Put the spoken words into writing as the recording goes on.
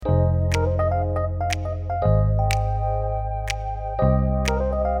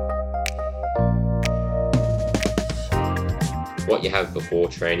what you have before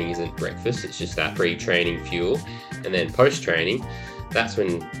training isn't breakfast, it's just that pre-training fuel. And then post-training, that's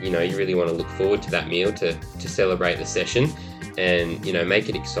when, you really want to look forward to that meal to celebrate the session and, make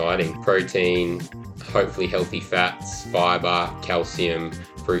it exciting. Protein, hopefully healthy fats, fiber, calcium,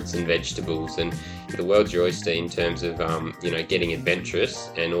 fruits and vegetables. And the world's your oyster in terms of, getting adventurous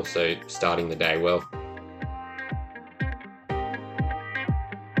and also starting the day well.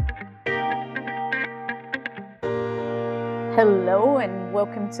 Hello and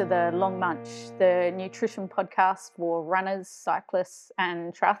welcome to the Long Munch, the nutrition podcast for runners, cyclists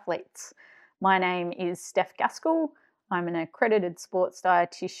and triathletes. My name is Steph Gaskell. I'm an accredited sports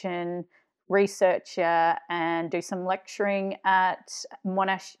dietitian, researcher and do some lecturing at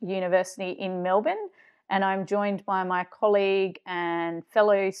Monash University in Melbourne. And I'm joined by my colleague and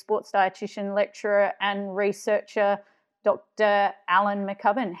fellow sports dietitian, lecturer and researcher, Dr. Alan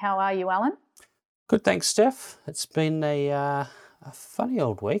McCubbin. How are you, Alan? Good, thanks, Steph. It's been a funny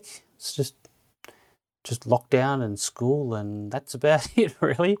old week. It's just lockdown and school, and that's about it,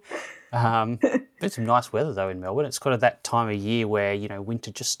 really. Been some nice weather though in Melbourne. It's kind of that time of year where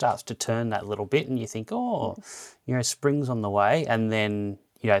winter just starts to turn that little bit, and you think, spring's on the way, and then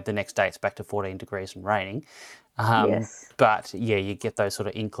the next day it's back to 14 degrees and raining. Yes. But yeah, you get those sort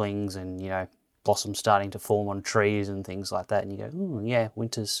of inklings, and blossoms starting to form on trees and things like that, and you go,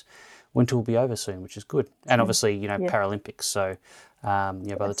 winter will be over soon, which is good. And obviously, Paralympics. So, by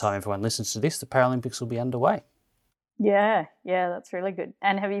the time everyone listens to this, the Paralympics will be underway. Yeah, that's really good.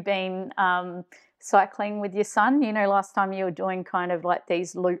 And have you been cycling with your son? Last time you were doing kind of like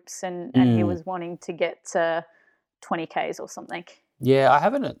these loops and he was wanting to get to 20 Ks or something. Yeah, I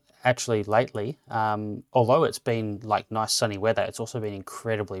haven't actually lately. Although it's been like nice sunny weather, it's also been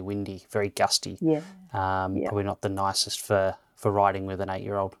incredibly windy, very gusty. Yeah. Probably not the nicest for riding with an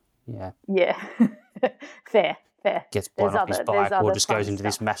 8-year-old. Yeah. Fair. Gets blown off his bike or just goes into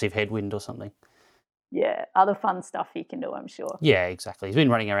this massive headwind or something. Yeah, other fun stuff you can do, I'm sure. Yeah, exactly. He's been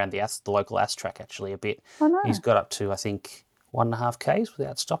running around the local AS track actually a bit. Oh, no. He's got up to, I think, 1.5 Ks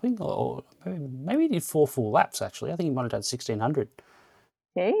without stopping, or maybe he did 4 full laps actually. I think he might have done 1,600.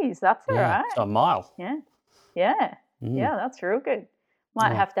 Jeez, that's all right. So a mile. Yeah, that's real good.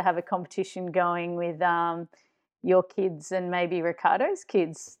 Might have to have a competition going with your kids and maybe Ricardo's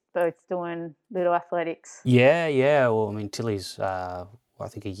kids, both doing little athletics. Yeah. Well, I mean, Tilly's, I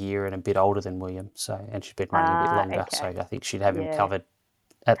think, a year and a bit older than William, and she's been running a bit longer, okay. So I think she'd have him covered,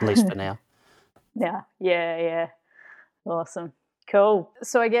 at least for now. Yeah. Awesome. Cool.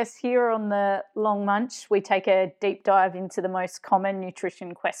 So I guess here on the Long Munch, we take a deep dive into the most common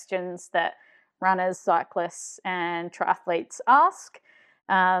nutrition questions that runners, cyclists and triathletes ask.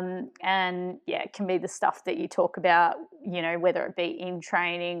 It can be the stuff that you talk about, whether it be in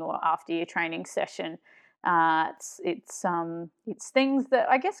training or after your training session. It's things that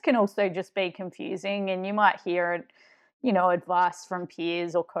I guess can also just be confusing, and you might hear advice from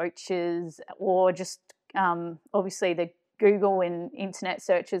peers or coaches, or just obviously the Google and internet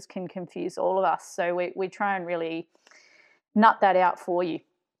searches can confuse all of us. So we try and really nut that out for you.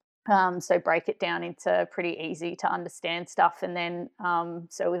 So break it down into pretty easy to understand stuff, and then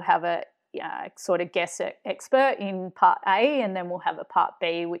so we'll have a sort of guest expert in part A, and then we'll have a part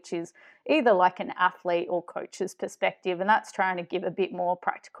B, which is either like an athlete or coach's perspective, and that's trying to give a bit more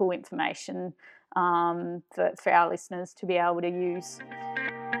practical information for our listeners to be able to use.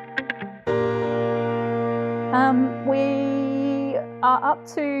 We are up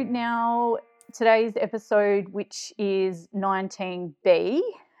to now today's episode, which is 19B.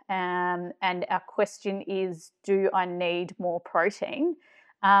 And our question is, do I need more protein?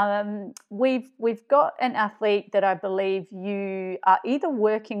 We've got an athlete that I believe you are either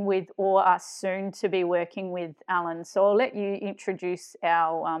working with or are soon to be working with, Alan. So I'll let you introduce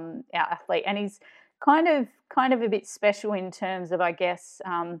our athlete, and he's kind of a bit special in terms of, I guess,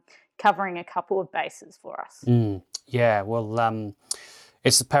 covering a couple of bases for us. Yeah, well,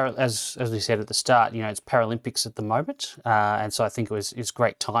 it's as we said at the start, it's Paralympics at the moment, and so I think it's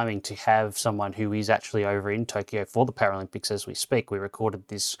great timing to have someone who is actually over in Tokyo for the Paralympics as we speak. We recorded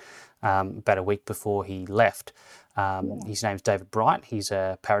this about a week before he left. His name's David Bryant. He's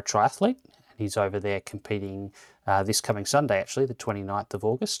a para-triathlete, and he's over there competing this coming Sunday, actually, the 29th of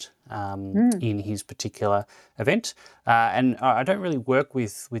August, in his particular event. And I don't really work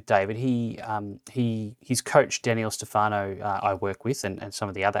with David. His coach, Daniel Stefano, I work with, and some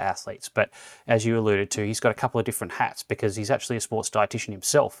of the other athletes. But as you alluded to, he's got a couple of different hats because he's actually a sports dietitian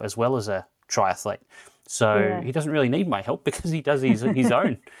himself, as well as a triathlete. So he doesn't really need my help because he does his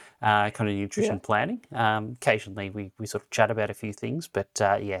own kind of nutrition planning. Occasionally we sort of chat about a few things, but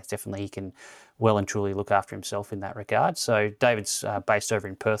definitely he can well and truly look after himself in that regard. So David's based over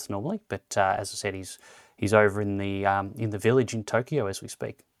in Perth normally, but as I said, he's over in the village in Tokyo as we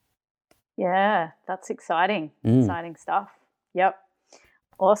speak. Yeah, that's exciting. Exciting stuff. Yep.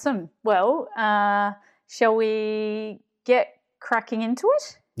 Awesome. Well, shall we get cracking into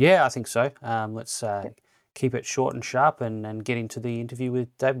it? Yeah, I think so. Let's keep it short and sharp and get into the interview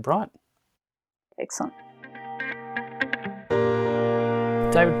with David Bryant. Excellent.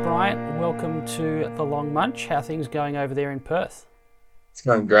 David Bryant, welcome to The Long Munch. How are things going over there in Perth? It's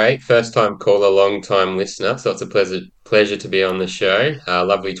going great. First time caller, long time listener. So it's a pleasure to be on the show.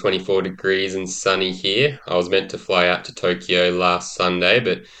 Lovely 24 degrees and sunny here. I was meant to fly out to Tokyo last Sunday,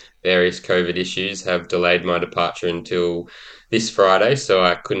 but various COVID issues have delayed my departure until this Friday. So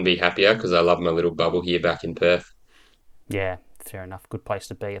I couldn't be happier because I love my little bubble here back in Perth. Yeah, fair enough. Good place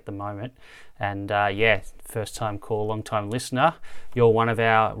to be at the moment. And first time call, long time listener. You're one of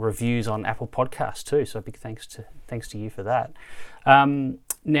our reviews on Apple Podcasts too. So big thanks to you for that.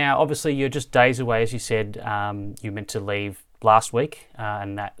 Now, obviously, you're just days away, as you said. You meant to leave last week,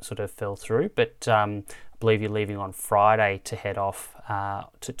 and that sort of fell through. But I believe you're leaving on Friday to head off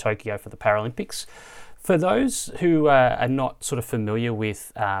to Tokyo for the Paralympics. For those who are not sort of familiar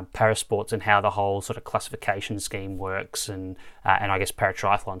with parasports and how the whole sort of classification scheme works, and I guess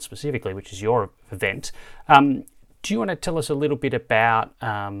paratriathlon specifically, which is your event, do you want to tell us a little bit about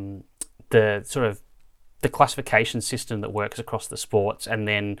the classification system that works across the sports, and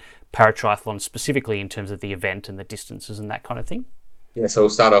then paratriathlon specifically in terms of the event and the distances and that kind of thing? Yeah, so we'll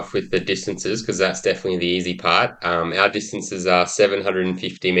start off with the distances because that's definitely the easy part. Our distances are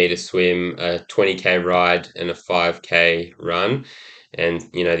 750 meter swim, a 20k ride, and a 5k run. And,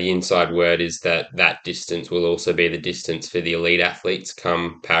 the inside word is that distance will also be the distance for the elite athletes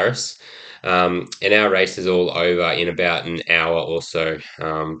come Paris. And our race is all over in about an hour or so.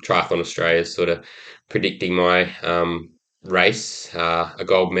 Triathlon Australia is sort of predicting my race, a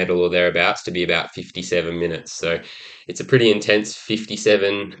gold medal or thereabouts, to be about 57 minutes. So it's a pretty intense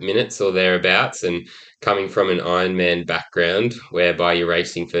 57 minutes or thereabouts. And coming from an Ironman background, whereby you're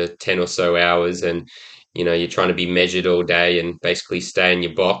racing for 10 or so hours and you're trying to be measured all day and basically stay in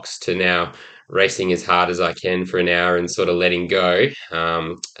your box, to now racing as hard as I can for an hour and sort of letting go,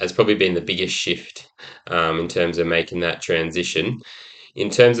 has probably been the biggest shift in terms of making that transition. In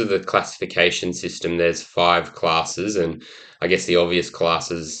terms of the classification system, there's 5 classes, and I guess the obvious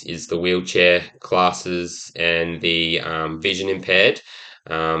classes is the wheelchair classes and the vision impaired.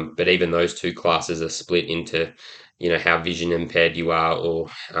 But even those 2 classes are split into, how vision impaired you are, or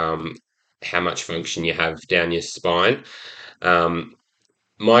how much function you have down your spine.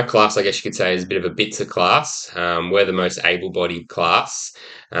 My class, I guess you could say, is a bit of a BITSA class. We're the most able-bodied class.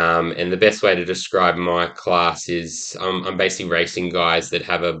 And the best way to describe my class is I'm basically racing guys that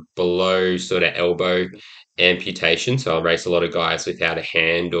have a below sort of elbow amputation. So I'll race a lot of guys without a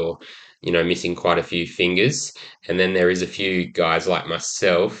hand, or, missing quite a few fingers. And then there is a few guys like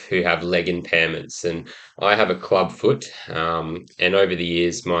myself who have leg impairments. And I have a club foot. And over the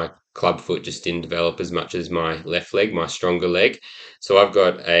years, my club foot just didn't develop as much as my left leg, my stronger leg. So I've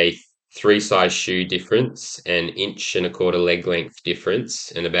got a 3 size shoe difference, an 1.25 inch leg length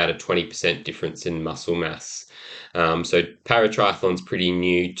difference, and about a 20% difference in muscle mass. So paratriathlon's pretty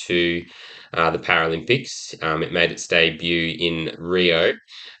new to the Paralympics. It made its debut in Rio.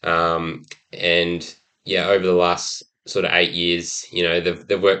 And yeah, over the last sort of 8 years,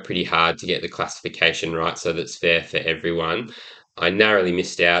 they've worked pretty hard to get the classification right so that's fair for everyone. I narrowly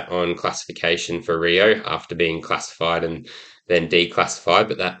missed out on classification for Rio after being classified and then declassified,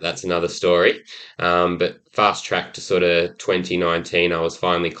 but that's another story. But fast track to sort of 2019, I was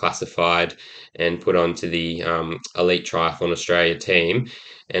finally classified and put onto the Elite Triathlon Australia team.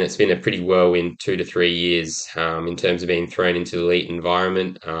 And it's been a pretty whirlwind 2 to 3 years in terms of being thrown into the elite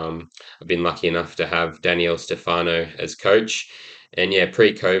environment. I've been lucky enough to have Danielle Stefano as coach. And yeah,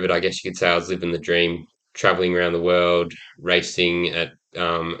 pre-COVID, I guess you could say I was living the dream, traveling around the world, racing at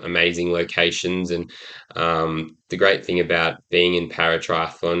amazing locations. And the great thing about being in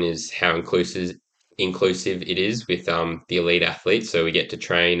paratriathlon is how inclusive it is with the elite athletes. So we get to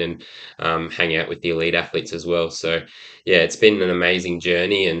train and hang out with the elite athletes as well. So yeah, it's been an amazing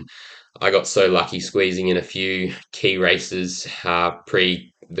journey, and I got so lucky squeezing in a few key races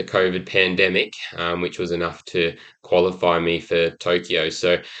pre the COVID pandemic, which was enough to qualify me for Tokyo.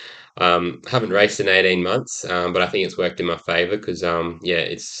 So haven't raced in 18 months, but I think it's worked in my favour because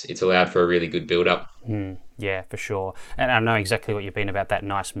it's allowed for a really good build up. Yeah, for sure. And I know exactly what you mean about that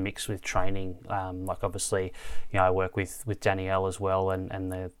nice mix with training. Like obviously, I work with Danielle as well,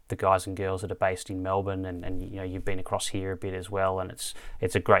 and the guys and girls that are based in Melbourne, and you've been across here a bit as well, and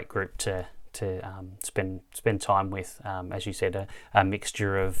it's a great group to spend time with. As you said, a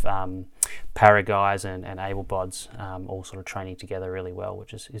mixture of para guys and able bods, all sort of training together really well,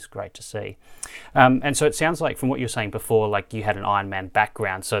 which is great to see. And so it sounds like from what you were saying before, like you had an Ironman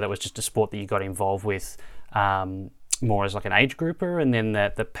background, so that was just a sport that you got involved with more as like an age grouper, and then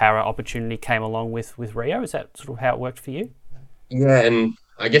the para opportunity came along with Rio. Is that sort of how it worked for you? Yeah, and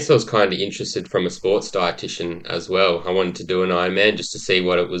I guess I was kind of interested from a sports dietitian as well. I wanted to do an Ironman just to see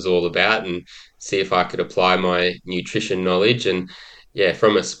what it was all about and see if I could apply my nutrition knowledge. And yeah,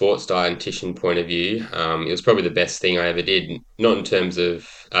 from a sports dietitian point of view, it was probably the best thing I ever did. Not in terms of,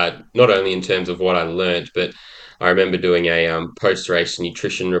 not only in terms of what I learnt, but I remember doing a post-race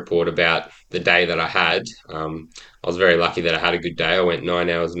nutrition report about the day that I had. I was very lucky that I had a good day. I went 9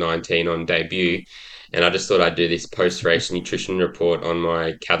 hours 19 on debut. And I just thought I'd do this post-race nutrition report on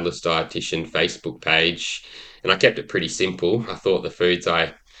my Catalyst Dietitian Facebook page. And I kept it pretty simple. I thought the foods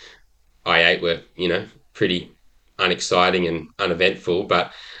I ate were, pretty unexciting and uneventful,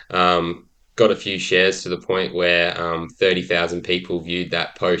 but got a few shares to the point where 30,000 people viewed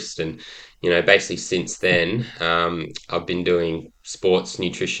that post. And, basically since then, I've been doing sports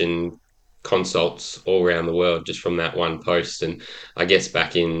nutrition consults all around the world just from that one post. And I guess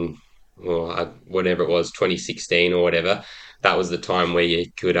back in, well, whatever it was, 2016 or whatever, that was the time where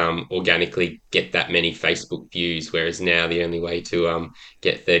you could organically get that many Facebook views, whereas now the only way to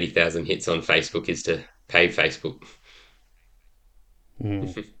get 30,000 hits on Facebook is to pay Facebook.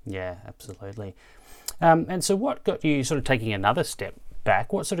 Yeah, absolutely. And so what got you sort of taking another step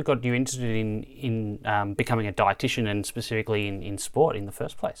back? What sort of got you interested in becoming a dietitian, and specifically in sport in the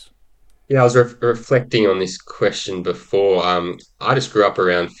first place? Yeah, I was reflecting on this question before. I just grew up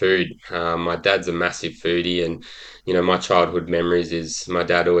around food. My dad's a massive foodie, and my childhood memories is my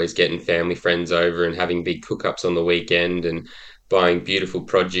dad always getting family friends over and having big cook-ups on the weekend and buying beautiful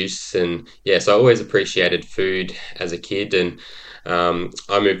produce. And yeah, so I always appreciated food as a kid. And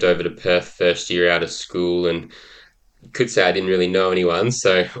I moved over to Perth first year out of school, and could say I didn't really know anyone.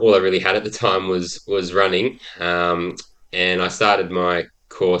 So all I really had at the time was running. And I started my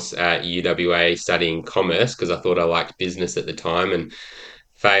course at UWA studying commerce because I thought I liked business at the time, and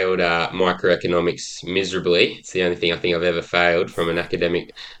failed microeconomics miserably. It's the only thing I think I've ever failed from an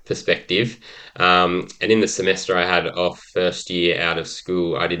academic perspective. And in the semester I had off first year out of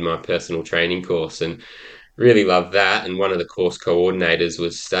school, I did my personal training course and really loved that. And one of the course coordinators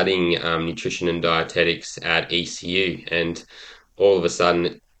was studying nutrition and dietetics at ECU. And all of a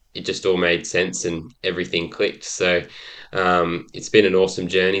sudden, it just all made sense and everything clicked. So it's been an awesome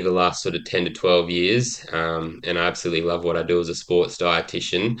journey the last sort of 10 to 12 years. And I absolutely love what I do as a sports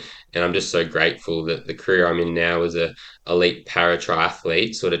dietitian. And I'm just so grateful that the career I'm in now as a elite para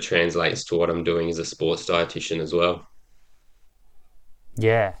triathlete sort of translates to what I'm doing as a sports dietitian as well.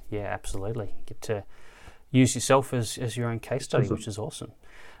 Yeah, absolutely. Get to use yourself as your own case study, which is awesome.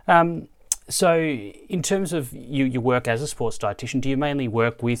 So in terms of your work as a sports dietitian, do you mainly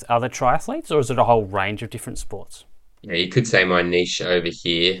work with other triathletes, or is it a whole range of different sports? Yeah, you could say my niche over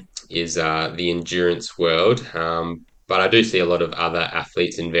here is the endurance world, but I do see a lot of other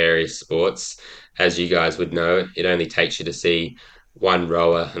athletes in various sports. As you guys would know, it only takes you to see one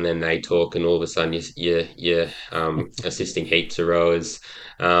rower, and then they talk, and all of a sudden you're assisting heaps of rowers.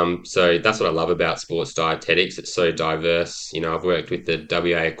 So that's what I love about sports dietetics. It's so diverse. I've worked with the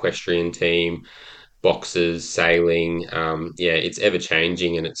WA equestrian team, boxers, sailing. Yeah, it's ever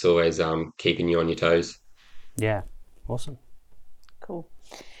changing, and it's always keeping you on your toes. Yeah, awesome. Cool.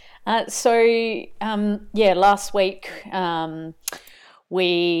 Last week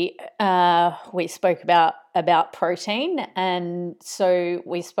we spoke about protein, and so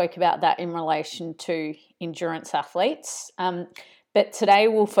we spoke about that in relation to endurance athletes. But today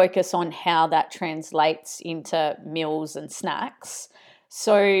we'll focus on how that translates into meals and snacks.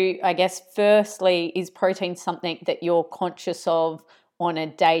 So I guess firstly, is protein something that you're conscious of on a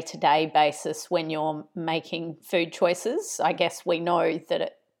day-to-day basis when you're making food choices? I guess we know that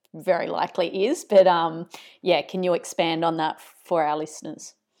it very likely is, but can you expand on that for our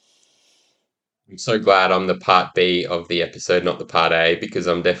listeners? I'm so glad I'm the part B of the episode, not the part A, because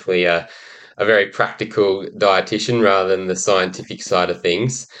I'm definitely a very practical dietitian rather than the scientific side of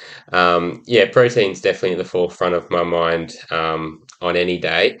things. Protein's definitely at the forefront of my mind on any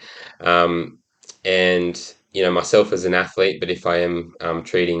day. And myself as an athlete, but if I am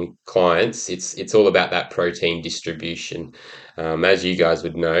treating clients, it's all about that protein distribution. As you guys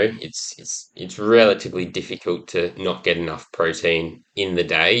would know, it's relatively difficult to not get enough protein in the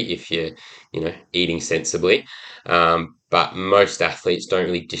day if you're eating sensibly. But most athletes don't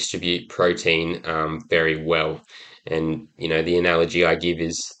really distribute protein very well. And the analogy I give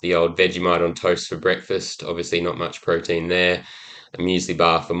is the old Vegemite on toast for breakfast. Obviously, not much protein there. A muesli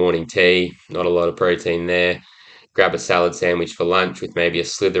bar for morning tea, not a lot of protein there. Grab a salad sandwich for lunch with maybe a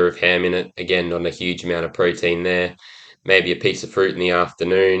slither of ham in it. Again, not a huge amount of protein there. Maybe a piece of fruit in the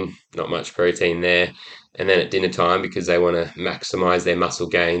afternoon, not much protein there. And then at dinner time, because they want to maximize their muscle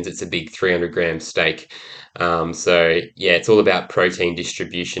gains, it's a big 300-gram steak. So, yeah, it's all about protein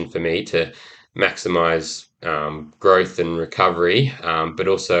distribution for me to maximize growth and recovery, but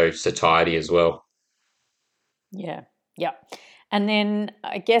also satiety as well. Yeah. Yeah. And then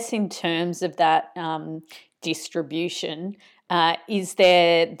I guess in terms of that distribution, is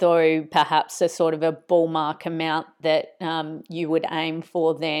there, though, perhaps a sort of a ballpark amount that you would aim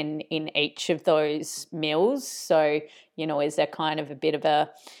for then in each of those meals? So, is there kind of a bit of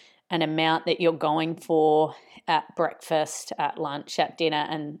an amount that you're going for at breakfast, at lunch, at dinner,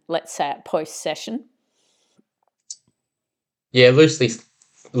 and let's say at post-session? Yeah,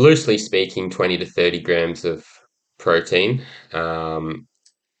 loosely speaking, 20 to 30 grams of protein. And,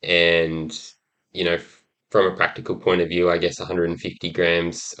 from a practical point of view, I guess 150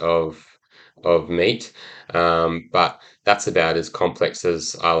 grams of meat. But that's about as complex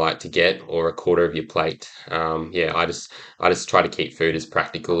as I like to get, or a quarter of your plate. Yeah, I just try to keep food as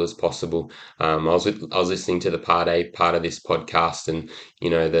practical as possible. I was listening to the part A part of this podcast, and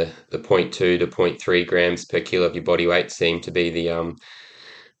the 0.2 to zero point 0.3 grams per kilo of your body weight seem to be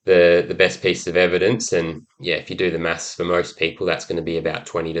the best piece of evidence. And yeah, if you do the maths, for most people, that's going to be about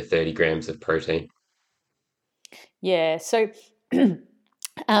 20 to 30 grams of protein. Yeah. So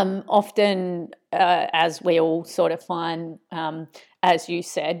often, as we all sort of find, as you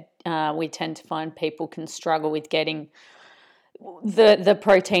said, we tend to find people can struggle with getting the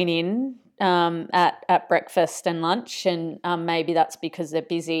protein in at breakfast and lunch, and maybe that's because they're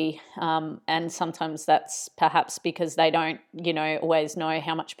busy, and sometimes that's perhaps because they don't, always know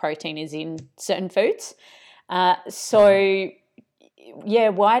how much protein is in certain foods. So, yeah,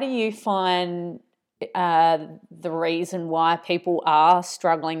 why do you find the reason why people are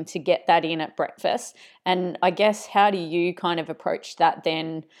struggling to get that in at breakfast? And I guess, how do you kind of approach that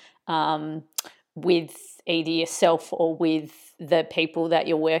then, with either yourself or with the people that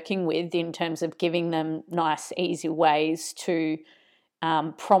you're working with, in terms of giving them nice, easy ways to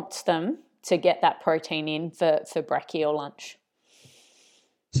prompt them to get that protein in for brekkie or lunch?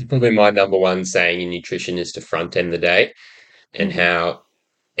 So probably my number one saying in nutrition is to front end the day, and Mm-hmm. how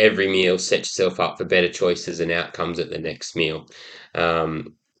every meal sets yourself up for better choices and outcomes at the next meal.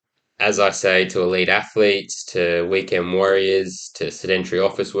 Um, as I say to elite athletes, to weekend warriors, to sedentary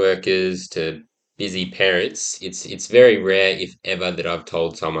office workers, to busy parents, it's very rare, if ever, that I've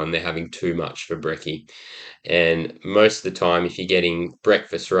told someone they're having too much for brekkie. And most of the time, if you're getting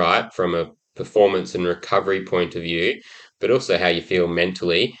breakfast right from a performance and recovery point of view, but also how you feel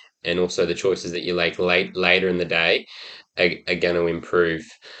mentally, and also the choices that you make later in the day, are going to improve.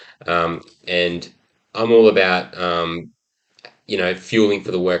 And I'm all about fueling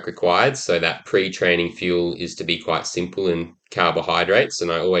for the work required. So that pre-training fuel is to be quite simple and carbohydrates. And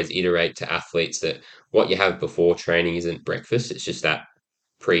I always iterate to athletes that what you have before training isn't breakfast. It's just that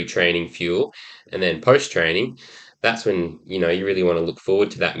pre-training fuel. And then post-training, that's when you really want to look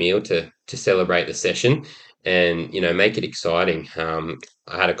forward to that meal to celebrate the session, and make it exciting.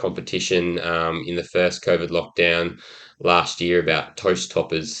 I had a competition in the first COVID lockdown last year about toast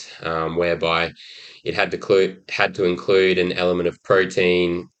toppers, whereby it had to include an element of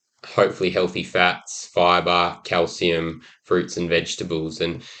protein, hopefully healthy fats, fiber, calcium, fruits and vegetables.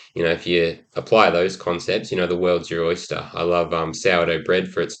 And if you apply those concepts, the world's your oyster. I love sourdough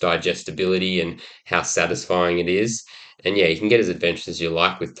bread for its digestibility and how satisfying it is. And yeah, you can get as adventurous as you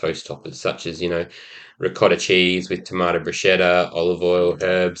like with toast toppers, such as ricotta cheese with tomato bruschetta, olive oil,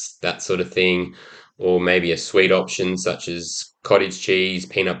 herbs, that sort of thing. Or maybe a sweet option such as cottage cheese,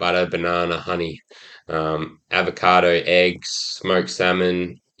 peanut butter, banana, honey, avocado, eggs, smoked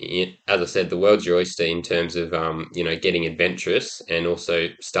salmon. As I said, the world's your oyster in terms of getting adventurous and also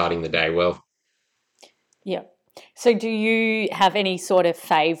starting the day well. Yeah. So do you have any sort of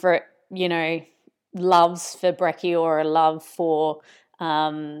favourite, loves for brekkie, or a love for,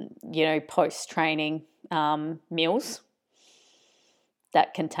 post-training meals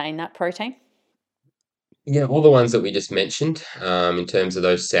that contain that protein? Yeah, all the ones that we just mentioned, in terms of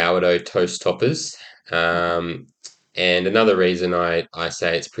those sourdough toast toppers. Um, and another reason I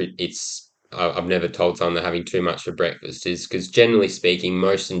say I've never told someone they're having too much for breakfast is because generally speaking,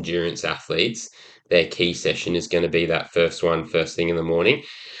 most endurance athletes, their key session is going to be that first one, first thing in the morning.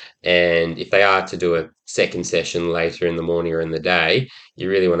 And if they are to do a second session later in the morning or in the day, you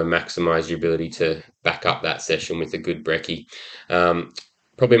really want to maximize your ability to back up that session with a good brekkie. Um,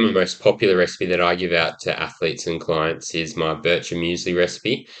 Probably my most popular recipe that I give out to athletes and clients is my Bircher muesli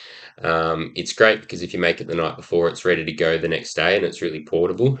recipe. It's great because if you make it the night before, it's ready to go the next day and it's really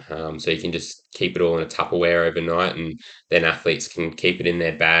portable. So you can just keep it all in a Tupperware overnight, and then athletes can keep it in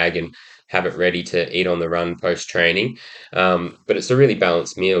their bag and have it ready to eat on the run post training. But it's a really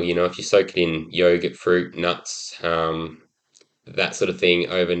balanced meal. You know, if you soak it in yogurt, fruit, nuts, that sort of thing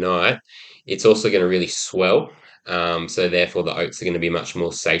overnight, it's also going to really swell. So therefore, the oats are going to be much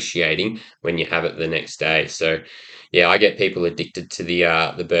more satiating when you have it the next day. So, yeah, I get people addicted to the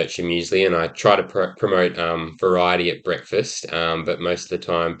Bircher muesli, and I try to promote variety at breakfast. But most of the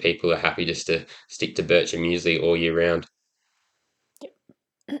time, people are happy just to stick to Bircher muesli all year round.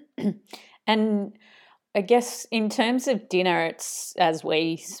 And I guess in terms of dinner, it's, as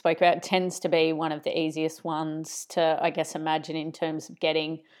we spoke about, it tends to be one of the easiest ones to, I guess, imagine in terms of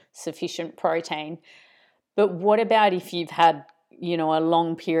getting sufficient protein. But what about if you've had, a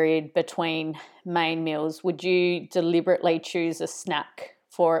long period between main meals? Would you deliberately choose a snack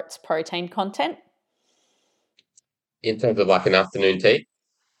for its protein content? In terms of like an afternoon tea.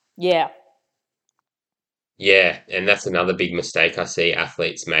 Yeah. Yeah, and that's another big mistake I see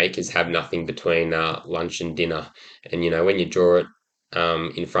athletes make is have nothing between lunch and dinner. And when you draw it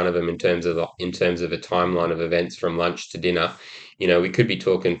in front of them in terms of a timeline of events from lunch to dinner, we could be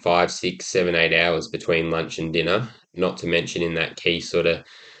talking 5, 6, 7, 8 hours between lunch and dinner. Not to mention in that key sort of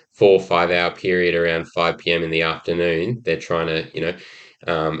 4 or 5 hour period around 5 p.m. in the afternoon, they're trying to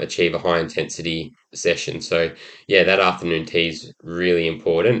achieve a high intensity session. So yeah, that afternoon tea is really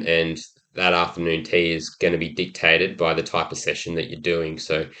important, and that afternoon tea is going to be dictated by the type of session that you're doing.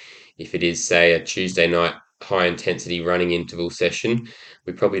 So, if it is, say, a Tuesday night high intensity running interval session,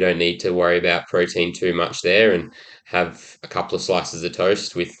 we probably don't need to worry about protein too much there and have a couple of slices of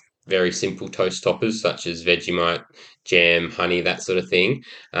toast with very simple toast toppers such as Vegemite, jam, honey, that sort of thing.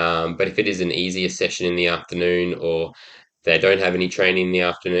 But if it is an easier session in the afternoon, or they don't have any training in the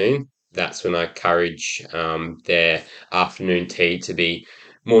afternoon, that's when I encourage their afternoon tea to be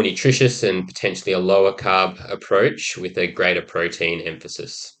more nutritious and potentially a lower carb approach with a greater protein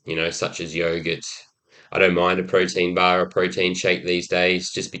emphasis, such as yogurt. I don't mind a protein bar or protein shake these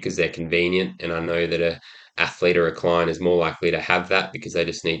days just because they're convenient. And I know that a athlete or a client is more likely to have that because they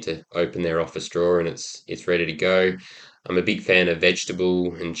just need to open their office drawer and it's ready to go. I'm a big fan of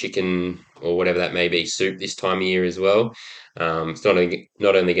vegetable and chicken or whatever that may be soup this time of year as well. It's not only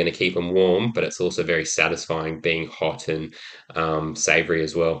going to keep them warm, but it's also very satisfying being hot and savory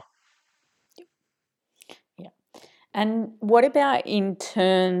as well. Yeah. And what about in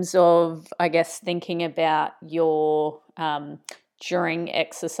terms of, I guess, thinking about your during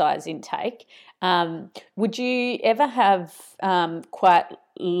exercise intake? Would you ever have quite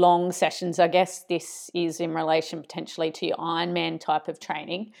long sessions? I guess this is in relation potentially to your Ironman type of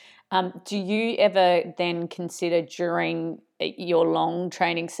training. Do you ever then consider during your long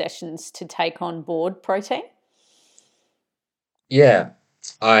training sessions to take on board protein? Yeah,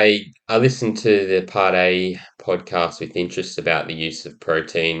 I listened to the Part A podcast with interest about the use of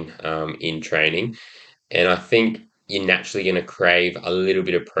protein in training, and I think you're naturally going to crave a little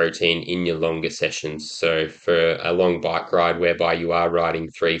bit of protein in your longer sessions. So for a long bike ride whereby you are riding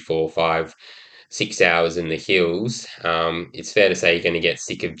 3, 4, 5, 6 hours in the hills, it's fair to say you're going to get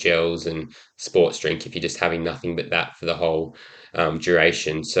sick of gels and sports drink if you're just having nothing but that for the whole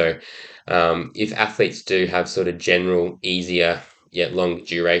duration. So if athletes do have sort of general, easier yet long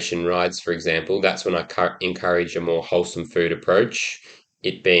duration rides, for example, that's when I encourage a more wholesome food approach,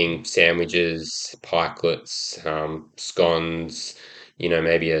 it being sandwiches, pikelets, scones,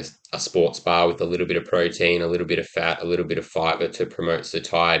 maybe a sports bar with a little bit of protein, a little bit of fat, a little bit of fiber to promote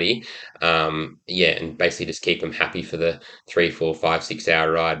satiety. Yeah, and basically just keep them happy for the 3, 4, 5, 6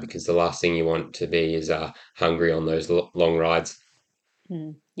 hour ride, because the last thing you want to be is hungry on those long rides.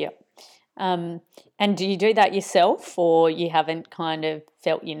 Yep. Um, and do you do that yourself, or you haven't kind of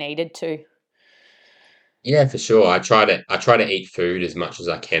felt you needed to? Yeah, for sure. I try to eat food as much as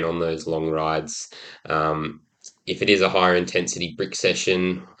I can on those long rides. Um, if it is a higher intensity brick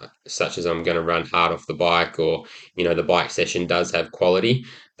session, such as I'm going to run hard off the bike, or the bike session does have quality,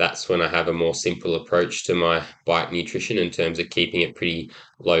 that's when I have a more simple approach to my bike nutrition in terms of keeping it pretty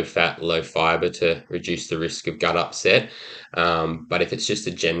low fat, low fiber to reduce the risk of gut upset. But if it's just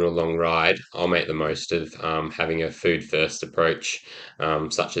a general long ride, I'll make the most of having a food first approach,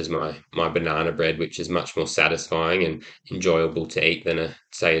 such as my banana bread, which is much more satisfying and enjoyable to eat than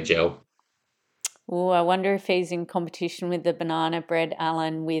a gel. Oh, I wonder if he's in competition with the banana bread,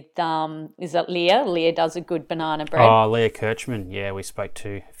 Alan, with is it Leah? Leah does a good banana bread. Oh, Leah Kirchman. Yeah, we spoke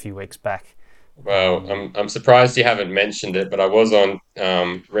to a few weeks back. Well, I'm surprised you haven't mentioned it, but I was on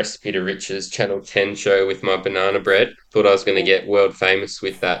Recipe to Riches Channel 10 show with my banana bread. Thought I was going to get world famous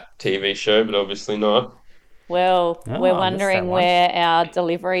with that TV show, but obviously not. Well, we're wondering where our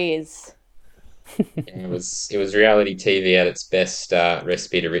delivery is. It was reality TV at its best,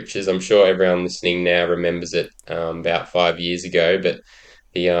 Recipe to Riches. I'm sure everyone listening now remembers it about 5 years ago, but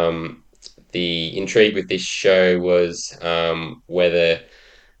the intrigue with this show was whether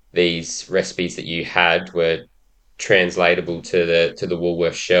these recipes that you had were translatable to the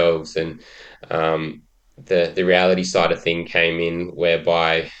Woolworth shelves, and the reality side of thing came in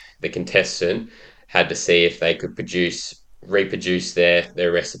whereby the contestant had to see if they could reproduce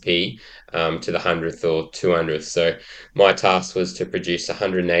their recipe to the 100th or 200th. So my task was to produce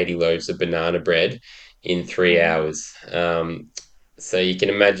 180 loaves of banana bread in 3 hours. So you can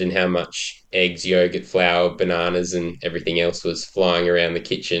imagine how much eggs, yogurt, flour, bananas, and everything else was flying around the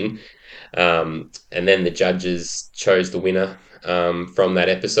kitchen. And then the judges chose the winner from that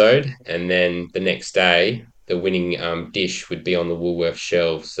episode. And then the next day, the winning dish would be on the Woolworth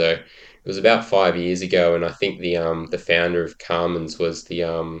shelves. So it was about 5 years ago, and I think the founder of Carmen's was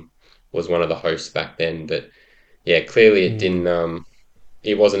was one of the hosts back then. But yeah, clearly it didn't.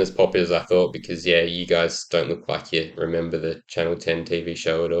 It wasn't as popular as I thought, because yeah, you guys don't look like you remember the Channel 10 TV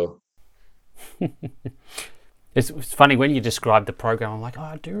show at all. It's funny when you described the program. I'm like, oh,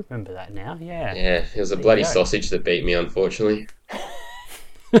 I do remember that now. Yeah. Yeah, it was a bloody sausage that beat me, unfortunately.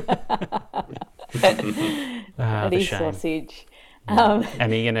 Bloody sausage. And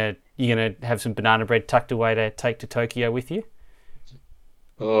are you gonna have some banana bread tucked away to take to Tokyo with you?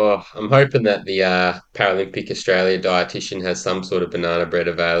 Oh, I'm hoping that the Paralympic Australia dietitian has some sort of banana bread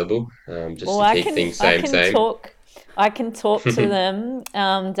available, just Well, to keep things same. I can talk to them,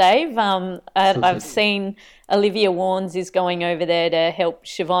 Dave. I've seen Olivia Warnes is going over there to help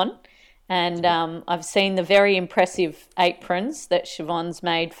Siobhan, and I've seen the very impressive aprons that Siobhan's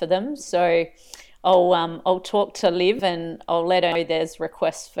made for them. So I'll talk to Liv and I'll let her know there's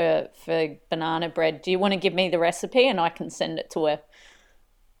requests for banana bread. Do you want to give me the recipe and I can send it to her?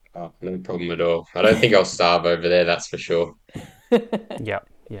 Oh, no problem at all. I don't think I'll starve over there, that's for sure. Yeah.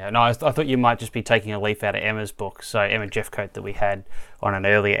 Yeah, no, I thought you might just be taking a leaf out of Emma's book. So Emma Jeffcoat that we had on an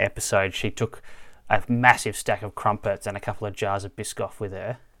earlier episode, she took a massive stack of crumpets and a couple of jars of Biscoff with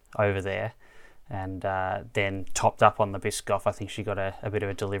her over there, and then topped up on the Biscoff. I think she got a bit of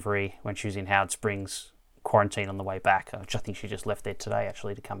a delivery when she was in Howard Springs quarantine on the way back, which I think she just left there today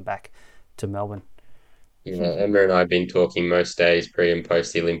actually to come back to Melbourne. Yeah, Emma and I have been talking most days pre and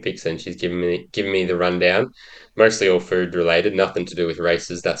post the Olympics, and she's given me the rundown. Mostly all food related, nothing to do with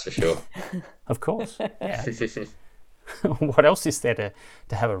races, that's for sure. Of course, yeah. What else is there to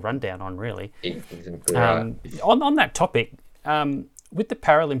have a rundown on, really? Exactly right. On that topic, with the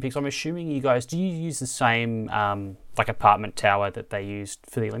Paralympics, I'm assuming you guys, do you use the same like apartment tower that they used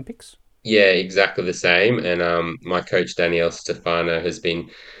for the Olympics? Yeah, exactly the same. And my coach Danielle Stefano has been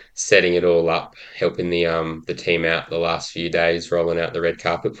setting it all up, helping the team out the last few days, rolling out the red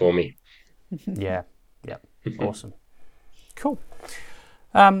carpet for me. Yeah, awesome, cool.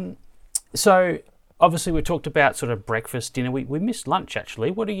 So obviously we talked about sort of breakfast, dinner. We missed lunch actually.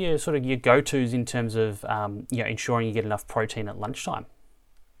 What are your sort of your go-tos in terms of ensuring you get enough protein at lunchtime?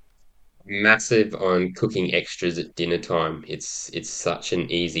 Massive on cooking extras at dinner time. It's such an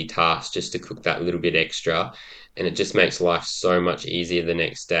easy task just to cook that little bit extra, and it just makes life so much easier the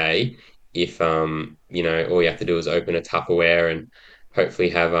next day if all you have to do is open a Tupperware and hopefully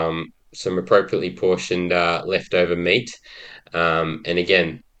have some appropriately portioned leftover meat. And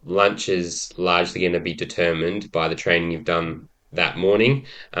again, lunch is largely going to be determined by the training you've done that morning.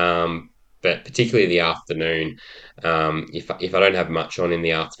 But particularly the afternoon, if I don't have much on in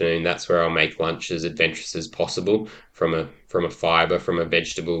the afternoon, that's where I'll make lunch as adventurous as possible from a fibre, from a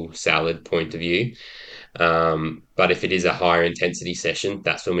vegetable salad point of view. But if it is a higher intensity session,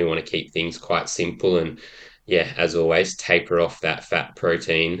 that's when we want to keep things quite simple and yeah, as always, taper off that fat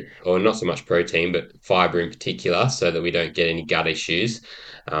protein, or not so much protein, but fiber in particular, so that we don't get any gut issues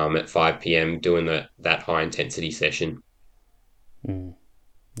at 5 p.m. doing that high intensity session. Mm.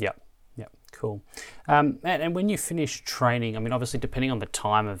 Yep. Yep. Cool. And when you finish training, I mean, obviously, depending on the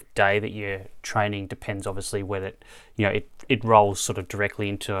time of day that you're training, depends obviously whether it rolls sort of directly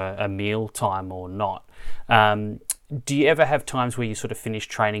into a meal time or not. Do you ever have times where you sort of finish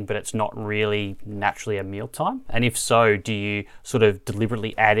training, but it's not really naturally a meal time? And if so, do you sort of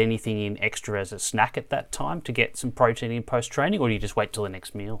deliberately add anything in extra as a snack at that time to get some protein in post training, or do you just wait till the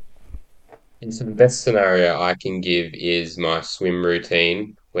next meal? And so the best scenario I can give is my swim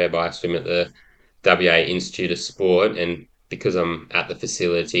routine, whereby I swim at the WA Institute of Sport, and because I'm at the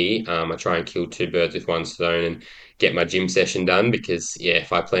facility, I try and kill two birds with one stone and get my gym session done. Because yeah,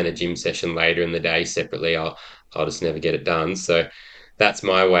 if I plan a gym session later in the day separately, I'll just never get it done. So that's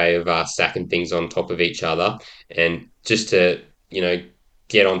my way of stacking things on top of each other, and just to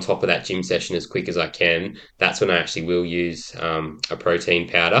get on top of that gym session as quick as I can. That's when I actually will use a protein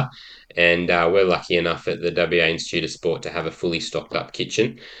powder. And we're lucky enough at the WA Institute of Sport to have a fully stocked up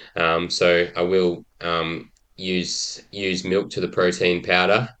kitchen. So I will use milk to the protein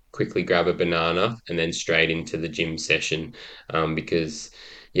powder, quickly grab a banana, and then straight into the gym session. Because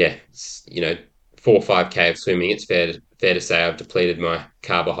yeah, 4 or 5K of swimming, it's fair to say I've depleted my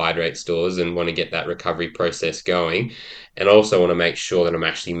carbohydrate stores and want to get that recovery process going. And I also want to make sure that I'm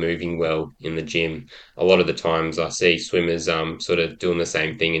actually moving well in the gym. A lot of the times I see swimmers sort of doing the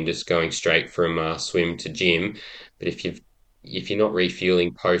same thing and just going straight from swim to gym. But if you're not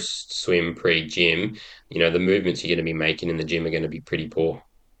refueling post swim, pre gym, the movements you're going to be making in the gym are going to be pretty poor.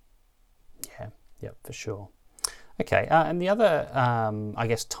 Yeah, yep, for sure. Okay, and the other, I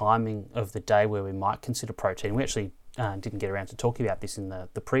guess, timing of the day where we might consider protein, we actually didn't get around to talking about this in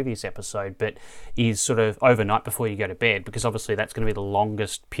the previous episode, but is sort of overnight before you go to bed, because obviously that's going to be the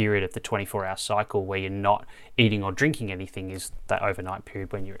longest period of the 24-hour cycle where you're not eating or drinking anything, is that overnight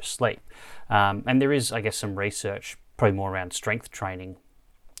period when you're asleep. And there is, I guess, some research, probably more around strength training,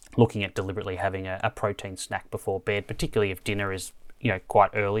 looking at deliberately having a protein snack before bed, particularly if dinner is quite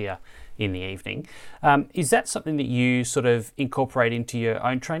earlier in the evening. Is that something that you sort of incorporate into your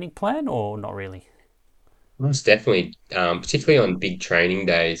own training plan, or not really? Most definitely, particularly on big training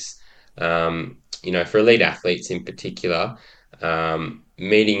days. For elite athletes in particular,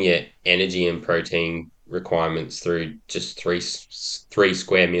 meeting your energy and protein requirements through just three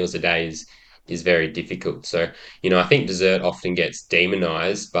square meals a day is very difficult. So, I think dessert often gets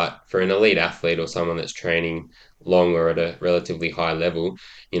demonized, but for an elite athlete or someone that's training long or at a relatively high level,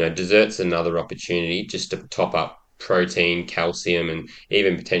 dessert's another opportunity just to top up protein, calcium, and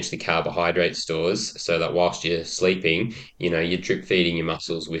even potentially carbohydrate stores, so that whilst you're sleeping, you're drip feeding your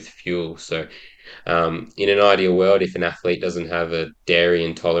muscles with fuel. So in an ideal world, if an athlete doesn't have a dairy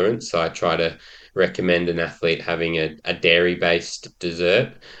intolerance, I try to recommend an athlete having a dairy-based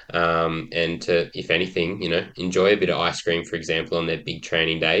dessert, and to, if anything, enjoy a bit of ice cream, for example, on their big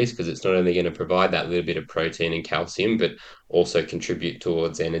training days, because it's not only going to provide that little bit of protein and calcium, but also contribute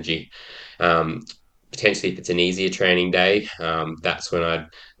towards energy. Potentially, if it's an easier training day, that's when I'd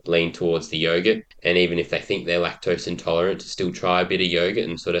lean towards the yogurt. And even if they think they're lactose intolerant, to still try a bit of yogurt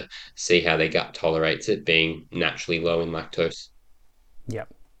and sort of see how their gut tolerates it, being naturally low in lactose. Yep,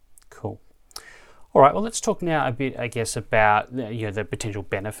 cool. All right, well, let's talk now a bit, I guess, about the potential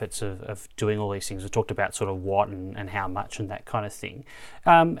benefits of doing all these things. We talked about sort of what and how much and that kind of thing.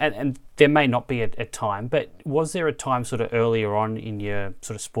 And there may not be a time, but was there a time sort of earlier on in your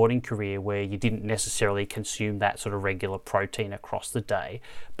sort of sporting career where you didn't necessarily consume that sort of regular protein across the day,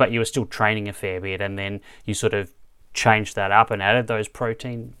 but you were still training a fair bit, and then you sort of changed that up and added those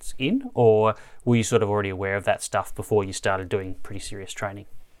proteins in? Or were you sort of already aware of that stuff before you started doing pretty serious training?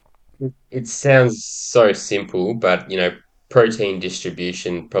 It sounds so simple, but protein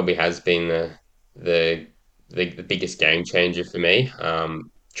distribution probably has been the the biggest game changer for me.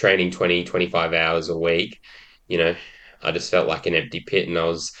 Training 20-25 hours a week, you know, I just felt like an empty pit, and I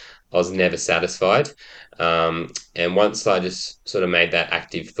was never satisfied. And once I just sort of made that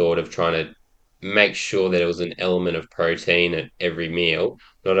active thought of trying to make sure that it was an element of protein at every meal,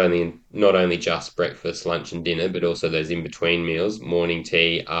 not only just breakfast, lunch, and dinner, but also those in between meals, morning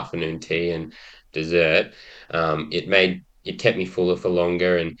tea, afternoon tea, and dessert. It kept me fuller for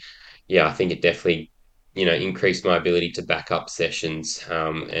longer, and yeah, I think it definitely increased my ability to back up sessions.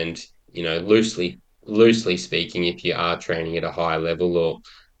 And loosely speaking, if you are training at a high level or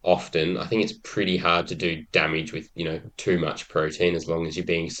often, I think it's pretty hard to do damage with too much protein, as long as you're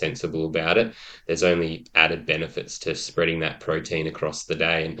being sensible about it. There's only added benefits to spreading that protein across the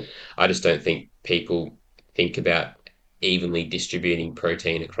day, and I just don't think people think about evenly distributing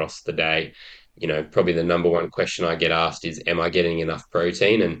protein across the day. Probably the number one question I get asked is, am I getting enough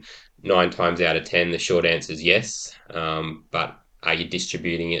protein? And 9 times out of 10, the short answer is yes. But are you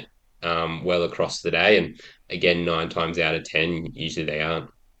distributing it well across the day? And again, 9 times out of 10, usually they aren't.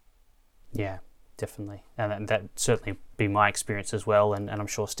 Yeah, definitely. And that certainly be my experience as well. And I'm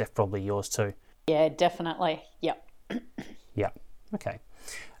sure, Steph, probably yours too. Yeah, definitely. Yep. Yeah. Okay.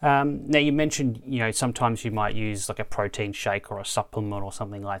 Now you mentioned, sometimes you might use like a protein shake or a supplement or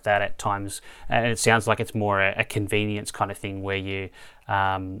something like that at times, and it sounds like it's more a convenience kind of thing where you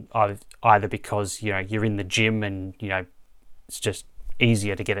either because you're in the gym and it's just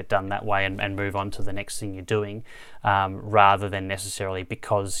easier to get it done that way and move on to the next thing you're doing, rather than necessarily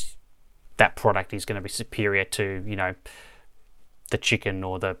because that product is going to be superior to the chicken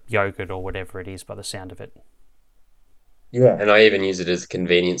or the yogurt or whatever it is by the sound of it. Yeah, and I even use it as a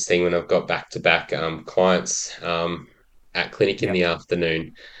convenience thing when I've got back-to-back clients at clinic in Yep. the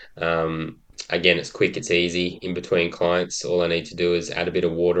afternoon. Again, it's quick, it's easy. In between clients, all I need to do is add a bit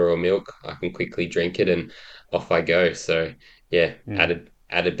of water or milk. I can quickly drink it and off I go. So yeah,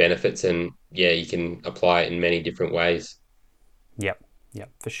 added benefits, and yeah, you can apply it in many different ways. Yep,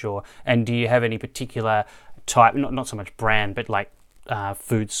 for sure. And do you have any particular type, not so much brand, but like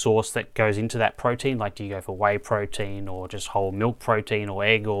food source that goes into that protein? Like, do you go for whey protein or just whole milk protein or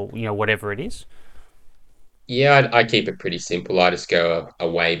egg or whatever it is? Yeah, I keep it pretty simple. I just go a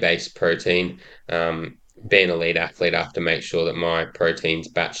whey-based protein. Being a lead athlete, I have to make sure that my protein's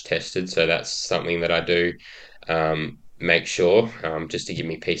batch tested. So that's something that I do make sure, just to give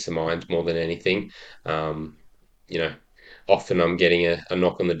me peace of mind more than anything. Um, you know, Often I'm getting a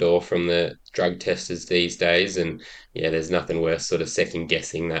knock on the door from the drug testers these days, and yeah, there's nothing worse sort of second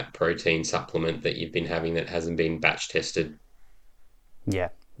guessing that protein supplement that you've been having that hasn't been batch tested. Yeah,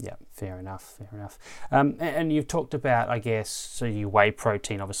 fair enough. And you've talked about, I guess, so your whey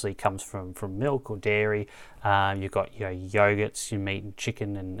protein obviously comes from milk or dairy. You've got yogurts, your meat and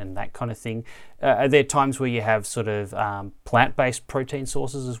chicken and that kind of thing. Are there times where you have sort of plant-based protein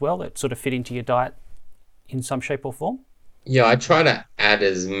sources as well that sort of fit into your diet in some shape or form? Yeah, I try to add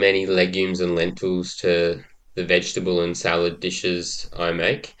as many legumes and lentils to the vegetable and salad dishes I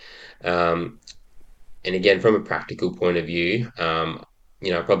make. Um, and again, from a practical point of view, I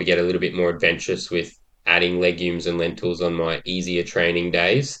probably get a little bit more adventurous with adding legumes and lentils on my easier training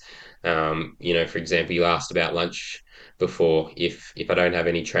days. For example, you asked about lunch before. If I don't have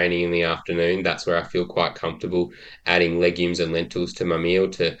any training in the afternoon, that's where I feel quite comfortable adding legumes and lentils to my meal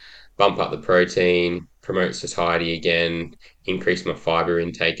to bump up the protein, promote satiety again, increase my fiber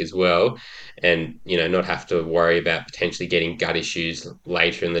intake as well, and not have to worry about potentially getting gut issues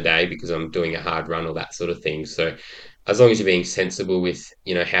later in the day because I'm doing a hard run or that sort of thing. So as long as you're being sensible with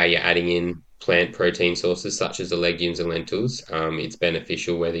how you're adding in plant protein sources such as the legumes and lentils, it's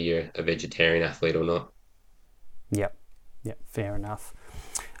beneficial whether you're a vegetarian athlete or not. Yep, fair enough.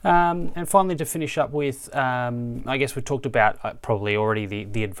 And finally, to finish up with, I guess we talked about probably already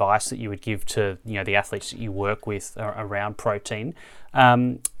the advice that you would give to the athletes that you work with around protein.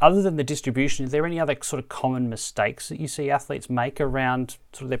 Other than the distribution, is there any other sort of common mistakes that you see athletes make around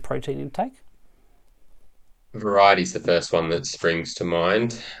sort of their protein intake? Variety is the first one that springs to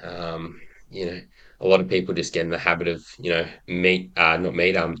mind. A lot of people just get in the habit of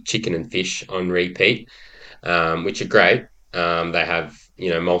chicken and fish on repeat, which are great. They have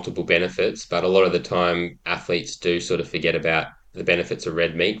multiple benefits, but a lot of the time athletes do sort of forget about the benefits of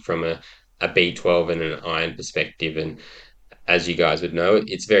red meat from a B12 and an iron perspective. And as you guys would know,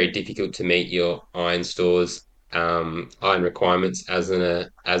 it's very difficult to meet your iron stores, iron requirements as an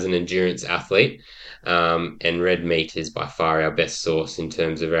endurance athlete. And red meat is by far our best source in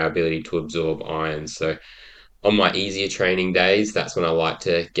terms of our ability to absorb iron. So on my easier training days, that's when I like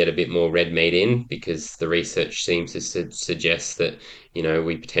to get a bit more red meat in because the research seems to suggest that,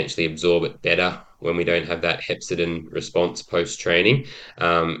 we potentially absorb it better when we don't have that hepcidin response post-training.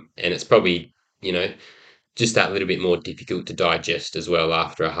 And it's probably, just that little bit more difficult to digest as well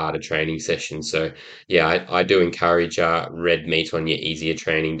after a harder training session. So yeah, I do encourage red meat on your easier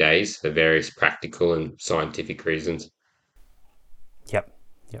training days for various practical and scientific reasons. Yep,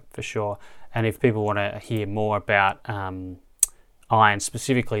 for sure. And if people want to hear more about iron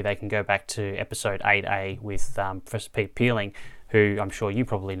specifically, they can go back to episode 8A with Professor Pete Peeling, who I'm sure you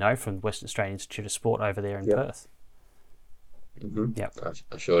probably know from the Western Australian Institute of Sport over there in Perth. Mm-hmm. Yep,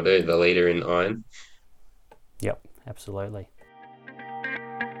 I sure do. The leader in iron. Yep, absolutely.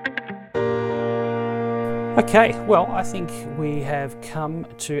 Okay, well, I think we have come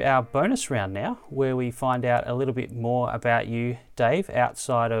to our bonus round now, where we find out a little bit more about you, Dave,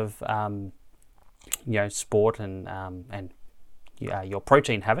 outside of sport and your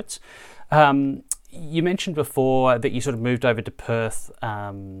protein habits. You mentioned before that you sort of moved over to Perth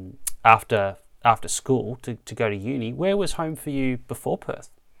after school to go to uni. Where was home for you before Perth?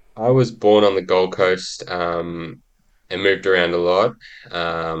 I was born on the Gold Coast, and moved around a lot.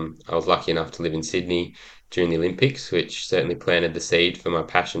 I was lucky enough to live in Sydney during the Olympics, which certainly planted the seed for my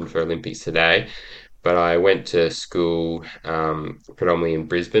passion for Olympics today. But I went to school predominantly in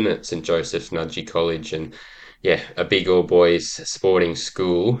Brisbane at St Joseph's Nudgee College, and yeah, a big all boys sporting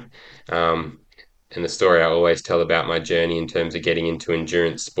school. Um, and the story I always tell about my journey in terms of getting into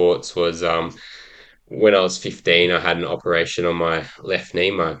endurance sports was when I was 15, I had an operation on my left knee,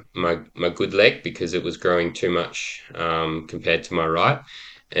 my good leg, because it was growing too much compared to my right.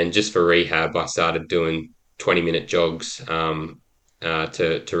 And just for rehab, I started doing 20-minute jogs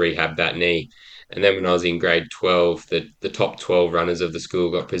to rehab that knee. And then when I was in grade 12, the top 12 runners of the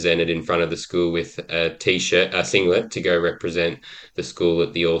school got presented in front of the school with a t-shirt, a singlet to go represent the school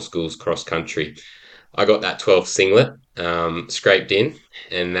at the All Schools cross country. I got that 12th singlet scraped in,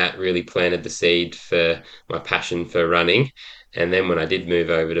 and that really planted the seed for my passion for running. And then when I did move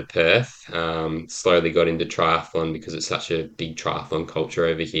over to Perth, slowly got into triathlon because it's such a big triathlon culture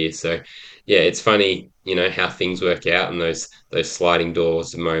over here. So, yeah, it's funny, how things work out and those sliding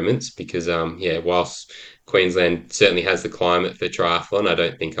doors moments. Because, yeah, whilst Queensland certainly has the climate for triathlon, I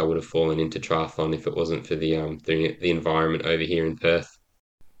don't think I would have fallen into triathlon if it wasn't for the environment over here in Perth.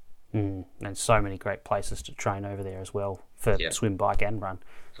 And so many great places to train over there as well for Yeah. swim, bike, and run.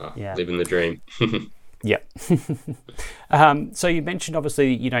 Oh, Yeah. living the dream. Yep. So you mentioned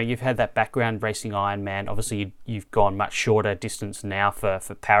obviously, you've had that background racing Ironman. Obviously, you've gone much shorter distance now for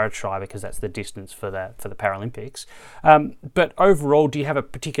para-tri because that's the distance for the Paralympics. But overall, do you have a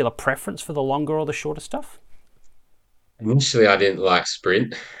particular preference for the longer or the shorter stuff? Initially, I didn't like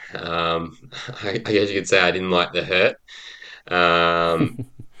sprint. I guess you could say I didn't like the hurt. Um,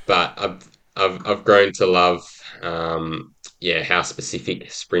 but I've grown to love yeah, how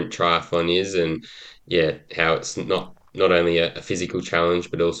specific sprint triathlon is, and yeah, how it's not only a physical challenge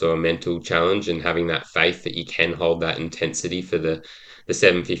but also a mental challenge, and having that faith that you can hold that intensity for the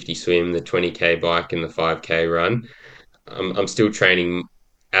 750 swim, the 20K bike, and the 5K run. I'm still training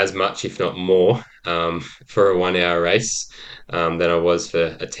as much, if not more, for a 1 hour race than I was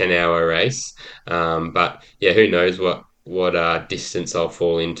for a 10-hour race. But yeah, who knows what distance I'll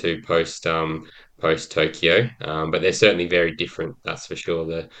fall into post Tokyo. But they're certainly very different. That's for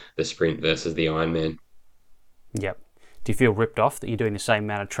sure. The sprint versus the Ironman. Yep. Do you feel ripped off that you're doing the same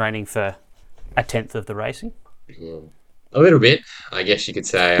amount of training for a tenth of the racing? Yeah. A little bit, I guess you could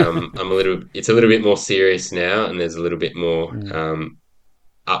say. It's a little bit more serious now, and there's a little bit more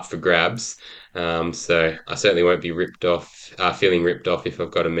up for grabs. So I certainly won't be feeling ripped off if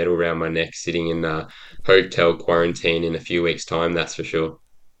I've got a medal around my neck sitting in hotel quarantine in a few weeks' time, that's for sure.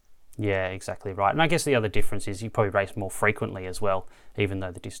 Yeah, exactly right. And I guess the other difference is you probably race more frequently as well, even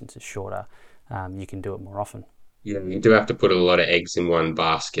though the distance is shorter. You can do it more often. Yeah, you do have to put a lot of eggs in one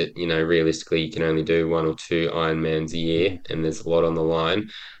basket. Realistically, you can only do one or two Ironmans a year, and there's a lot on the line.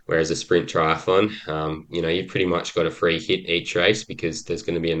 Whereas a sprint triathlon, you've pretty much got a free hit each race because there's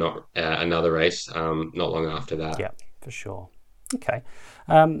going to be another race not long after that. Yeah, for sure. Okay.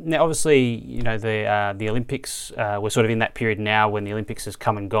 Now, obviously, the Olympics. We're sort of in that period now when the Olympics has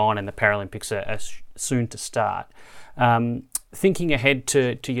come and gone, and the Paralympics are soon to start. Thinking ahead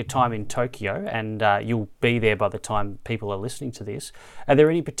to your time in Tokyo, and you'll be there by the time people are listening to this, are there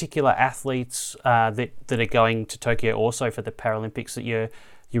any particular athletes that are going to Tokyo also for the Paralympics that you're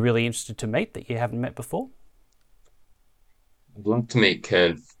really interested to meet that you haven't met before? I'd love to meet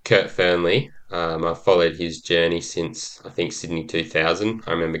Kurt Fearnley. I've followed his journey since I think Sydney 2000.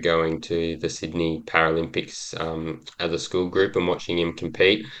 I remember going to the Sydney Paralympics as a school group and watching him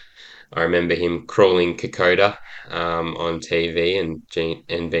compete. I remember him crawling Kokoda on TV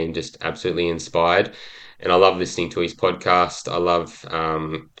and being just absolutely inspired. And I love listening to his podcast. I love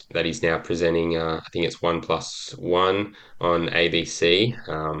that he's now presenting, I think it's 1+1 on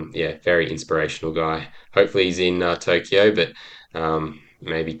ABC. Yeah, very inspirational guy. Hopefully he's in Tokyo, but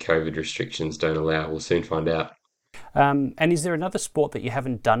maybe COVID restrictions don't allow. We'll soon find out. And is there another sport that you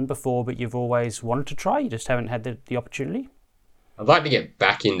haven't done before but you've always wanted to try? You just haven't had the opportunity? I'd like to get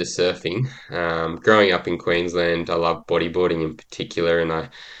back into surfing. Growing up in Queensland, I love bodyboarding in particular, and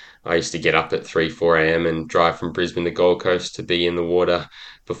I used to get up at 3, 4 a.m. and drive from Brisbane to Gold Coast to be in the water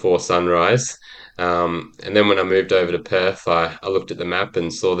before sunrise. And then when I moved over to Perth, I looked at the map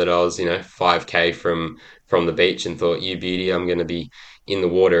and saw that I was, 5K from the beach and thought, you beauty, I'm going to be in the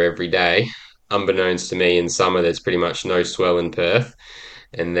water every day. Unbeknownst to me, in summer, there's pretty much no swell in Perth.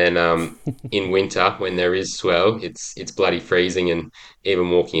 And then in winter when there is swell, it's bloody freezing, and even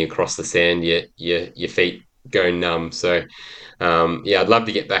walking across the sand, your feet go numb. So yeah, I'd love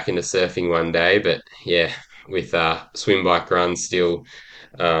to get back into surfing one day, but yeah, with swim bike runs still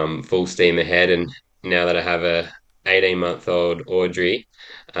full steam ahead, and now that I have a 18-month-old Audrey,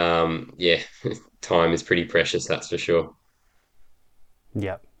 yeah, time is pretty precious, that's for sure.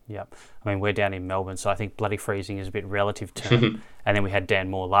 Yep, yep. I mean, we're down in Melbourne, so I think bloody freezing is a bit relative term. And then we had Dan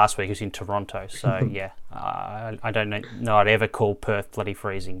Moore last week, who's in Toronto. So yeah, I don't know I'd ever call Perth bloody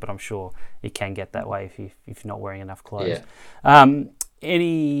freezing, but I'm sure it can get that way if you're not wearing enough clothes. Yeah.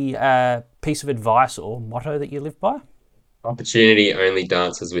 Any piece of advice or motto that you live by? Opportunity only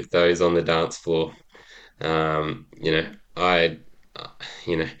dances with those on the dance floor. You know, I,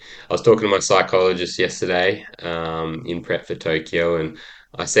 you know, I was talking to my psychologist yesterday, in prep for Tokyo, and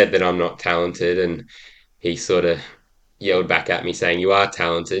I said that I'm not talented, and he sort of yelled back at me saying, "You are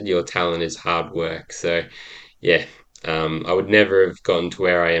talented. Your talent is hard work." So, yeah, I would never have gotten to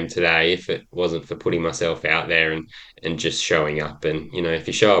where I am today if it wasn't for putting myself out there and just showing up. And if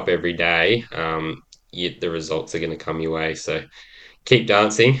you show up every day, the results are going to come your way. So keep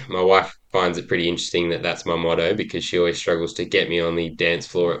dancing. My wife finds it pretty interesting that that's my motto, because she always struggles to get me on the dance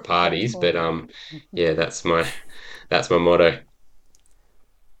floor at Dance parties. floor. But yeah, that's my motto.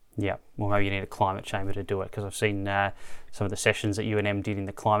 Yeah, well, maybe you need a climate chamber to do it, because I've seen some of the sessions that you and Em did in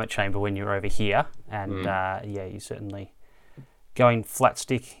the climate chamber when you were over here, and yeah, you certainly going flat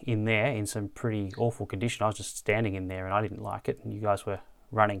stick in there in some pretty awful condition. I was just standing in there and I didn't like it, and you guys were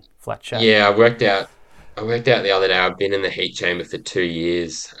running flat chat. Yeah, I worked out the other day. I've been in the heat chamber for 2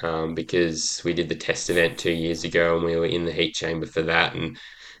 years, because we did the test event 2 years ago, and we were in the heat chamber for that, and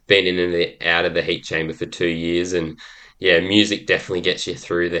been in and out of the heat chamber for 2 years. And yeah, music definitely gets you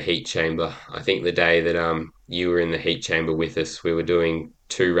through the heat chamber. I think the day that you were in the heat chamber with us, we were doing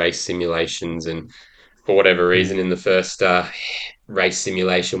two race simulations, and for whatever reason, in the first race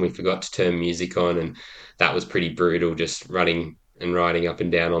simulation, we forgot to turn music on, and that was pretty brutal, just running and riding up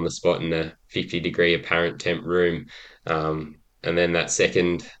and down on the spot in a 50-degree apparent temp room. And then that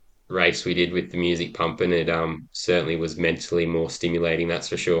second race we did with the music pumping, it certainly was mentally more stimulating, that's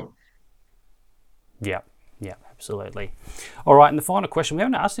for sure. Yeah, yeah, absolutely. All right, and the final question, we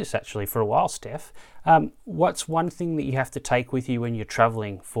haven't asked this actually for a while, Steph. What's one thing that you have to take with you when you're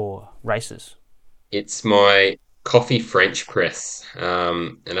traveling for races? It's my coffee French press.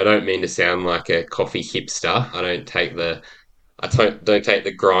 And I don't mean to sound like a coffee hipster. I don't take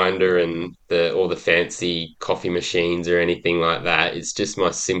the grinder and the all the fancy coffee machines or anything like that. It's just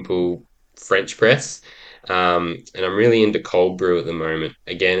my simple French press. And I'm really into cold brew at the moment.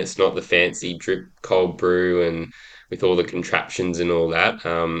 Again, it's not the fancy drip cold brew and with all the contraptions and all that.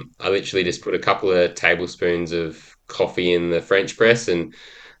 I literally just put a couple of tablespoons of coffee in the French press and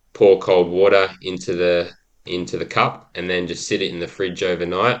pour cold water into the cup, and then just sit it in the fridge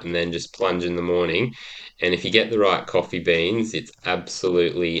overnight, and then just plunge in the morning. And if you get the right coffee beans, it's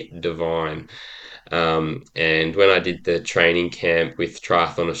absolutely divine. And when I did the training camp with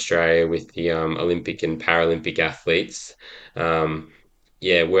Triathlon Australia with the Olympic and Paralympic athletes, um,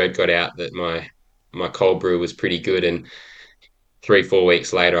 yeah, word got out that my cold brew was pretty good, and 3 4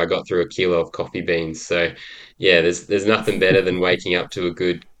 weeks later, I got through a kilo of coffee beans. So, yeah, there's nothing better than waking up to a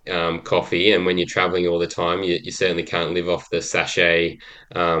good coffee. And when you're traveling all the time, you certainly can't live off the sachet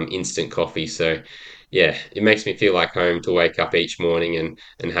instant coffee. So, yeah, it makes me feel like home to wake up each morning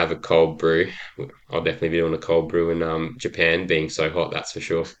and have a cold brew. I'll definitely be doing a cold brew in Japan, being so hot, that's for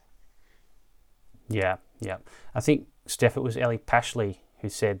sure. Yeah, yeah. I think, Steph, it was Ellie Pashley who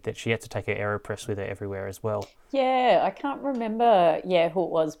said that she had to take her AeroPress with her everywhere as well. Yeah, I can't remember, who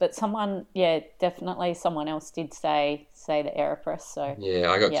it was, but someone, definitely someone else did say the AeroPress. So Yeah,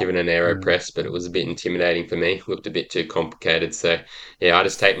 I got yeah, given an AeroPress, but it was a bit intimidating for me. Looked a bit too complicated. So yeah, I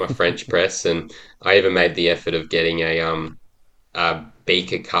just take my French press, and I even made the effort of getting a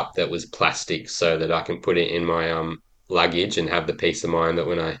beaker cup that was plastic so that I can put it in my luggage and have the peace of mind that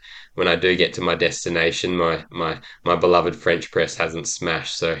when I do get to my destination, my beloved French press hasn't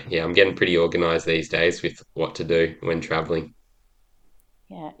smashed. So yeah, I'm getting pretty organized these days with what to do when traveling.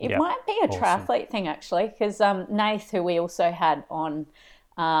 yeah, it Yep, might be a awesome. triathlete thing actually, because Nath, who we also had on,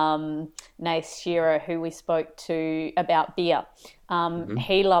 Nath Shearer, who we spoke to about beer, Hmm.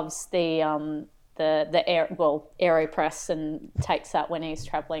 he loves the AeroPress and takes that when he's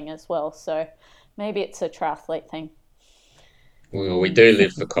traveling as well. So maybe it's a triathlete thing. We do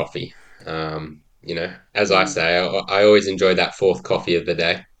live for coffee. As I say, I always enjoy that fourth coffee of the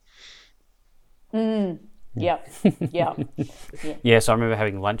day. Mm. Yep. Yeah. Yeah, so I remember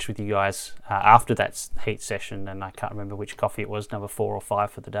having lunch with you guys after that heat session, and I can't remember which coffee it was, number 4 or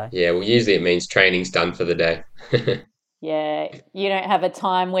 5 for the day. Yeah, well, usually it means training's done for the day. Yeah. You don't have a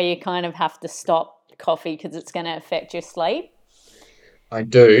time where you kind of have to stop coffee because it's going to affect your sleep? I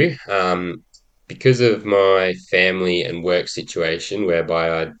do, because of my family and work situation,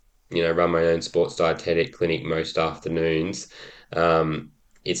 whereby run my own sports dietetic clinic most afternoons. Um,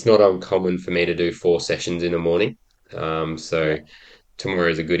 it's not uncommon for me to do 4 sessions in the morning. So Yep. tomorrow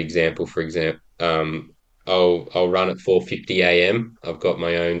is a good example. For example, I'll run at 4:50 a.m. I've got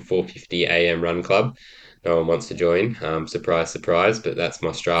my own 4:50 a.m. run club. No one wants to join. Surprise, surprise, but that's my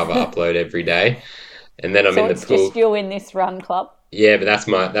Strava upload every day. And then I'm So in the it's pool. just you in this run club? Yeah, but that's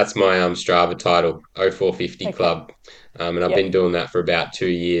my Strava title, 0450 Okay. Club. And I've been Yep. doing that for about 2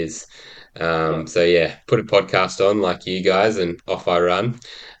 years. Yep. So yeah, put a podcast on like you guys and off I run.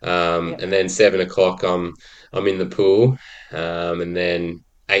 Yep. And then 7 o'clock I'm in the pool. And then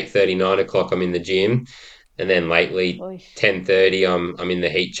 8:30, 9 o'clock I'm in the gym. And then lately Oish. 10:30 I'm in the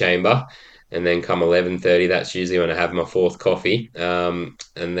heat chamber. And then come 11:30, that's usually when I have my fourth coffee. And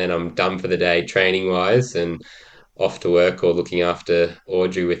then I'm done for the day training wise and off to work or looking after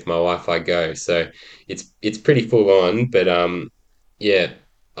Audrey with my wife I go. So it's pretty full on, but yeah,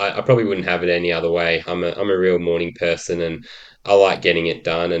 I probably wouldn't have it any other way. I'm a real morning person and I like getting it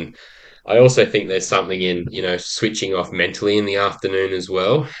done. And I also think there's something in, switching off mentally in the afternoon as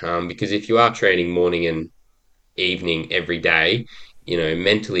well. Because if you are training morning and evening every day,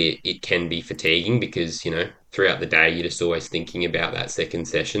 mentally it can be fatiguing because, throughout the day you're just always thinking about that second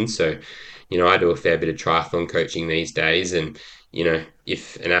session. So, I do a fair bit of triathlon coaching these days, and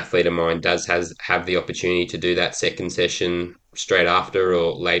if an athlete of mine does has have the opportunity to do that second session straight after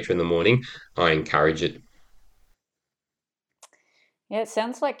or later in the morning, I encourage it. Yeah, it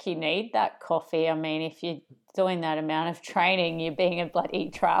sounds like you need that coffee. I mean, if you're doing that amount of training, you're being a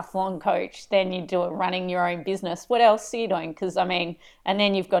bloody triathlon coach, then you do it running your own business. What else are you doing? Because, I mean, and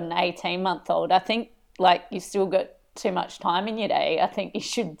then you've got an 18-month-old. I think, like, you've still got too much time in your day. I think you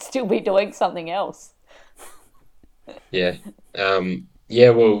should still be doing something else. Yeah. Yeah,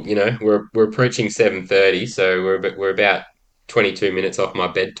 well, we're approaching 7:30, so we're about 22 minutes off my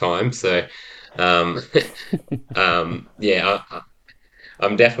bedtime. So um yeah,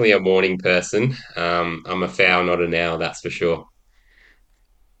 I'm definitely a morning person. I'm a fowl, not an owl, that's for sure.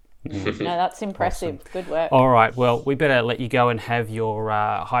 No, that's Awesome. impressive. Good work. All right, well, we better let you go and have your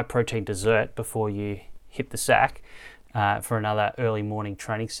high protein dessert before you hit the sack for another early morning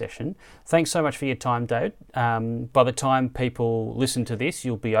training session. Thanks so much for your time, David. By the time people listen to this,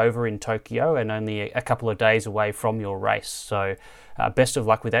 you'll be over in Tokyo and only a couple of days away from your race. So best of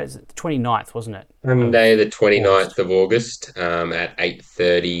luck with that. It's the 29th, wasn't it? Monday, the August. 29th of August, at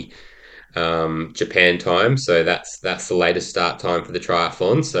 8:30 Japan time. So that's the latest start time for the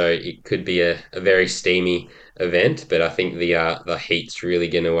triathlon. So it could be a very steamy event, but I think the heat's really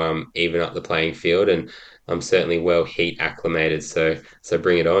going to even up the playing field, and I'm certainly well heat acclimated. So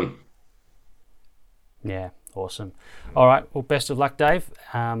bring it on. Yeah, awesome. All right, well, best of luck, Dave.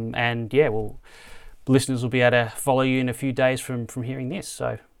 And yeah, well, listeners will be able to follow you in a few days from hearing this.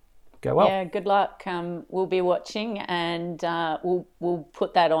 So go well. Yeah, good luck. We'll be watching, and we'll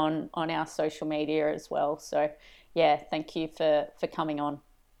put that on our social media as well. So, yeah, thank you for coming on.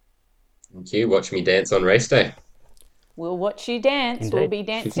 Thank you. Watch me dance on race day. We'll watch you dance. Indeed. We'll be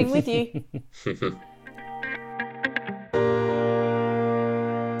dancing with you.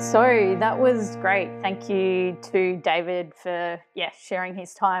 So that was great. Thank you to David for sharing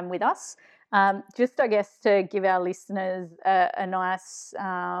his time with us. Just, I guess, to give our listeners a nice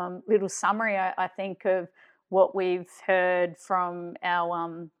little summary, I think, of what we've heard from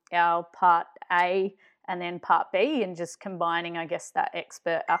our part A and then part B, and just combining, I guess, that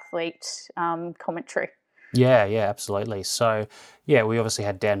expert athlete commentary. Yeah, absolutely. So, yeah, we obviously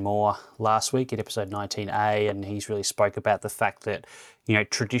had Dan Moore last week in episode 19A, and he's really spoke about the fact that,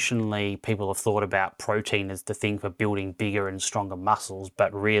 traditionally people have thought about protein as the thing for building bigger and stronger muscles,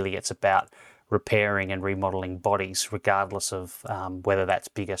 but really it's about repairing and remodeling bodies, regardless of whether that's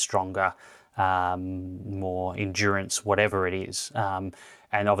bigger, stronger, more endurance, whatever it is. And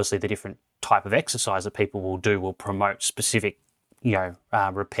obviously the different type of exercise that people will do will promote specific,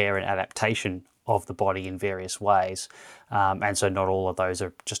 repair and adaptation of the body in various ways. And so not all of those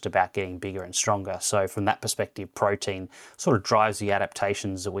are just about getting bigger and stronger. So from that perspective, protein sort of drives the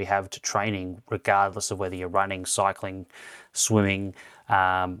adaptations that we have to training, regardless of whether you're running, cycling, swimming,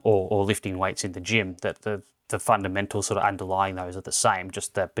 or lifting weights in the gym. That the fundamentals sort of underlying those are the same,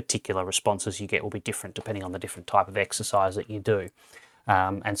 just the particular responses you get will be different depending on the different type of exercise that you do.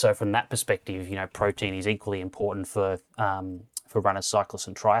 And so from that perspective, protein is equally important for runners, cyclists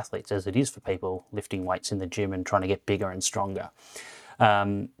and triathletes as it is for people lifting weights in the gym and trying to get bigger and stronger.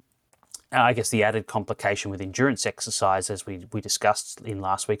 I guess the added complication with endurance exercise, as we discussed in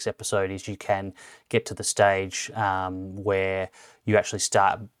last week's episode, is you can get to the stage where you actually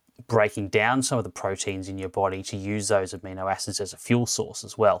start breaking down some of the proteins in your body to use those amino acids as a fuel source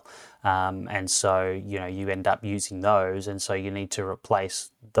as well. And so, you end up using those. And so you need to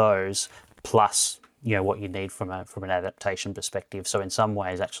replace those plus, what you need from an adaptation perspective. So in some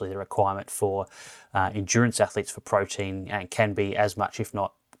ways, actually, the requirement for endurance athletes for protein can be as much, if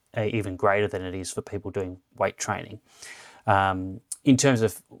not even greater than it is for people doing weight training. In terms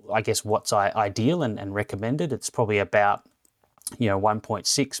of, I guess, what's ideal and recommended, it's probably about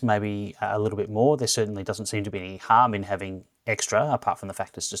 1.6, maybe a little bit more. There certainly doesn't seem to be any harm in having extra, apart from the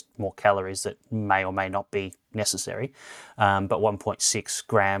fact it's just more calories that may or may not be necessary. But 1.6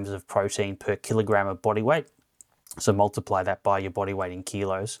 grams of protein per kilogram of body weight. So multiply that by your body weight in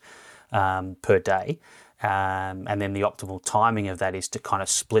kilos per day. And then the optimal timing of that is to kind of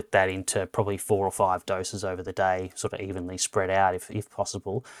split that into probably 4 or 5 doses over the day, sort of evenly spread out if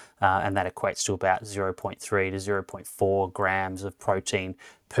possible. And that equates to about 0.3 to 0.4 grams of protein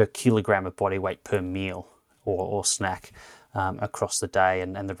per kilogram of body weight per meal or snack across the day.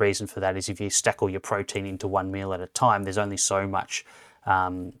 And the reason for that is if you stack all your protein into one meal at a time, there's only so much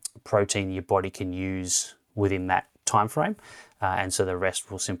protein your body can use within that time frame. And so the rest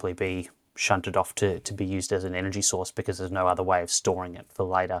will simply be shunted off to be used as an energy source because there's no other way of storing it for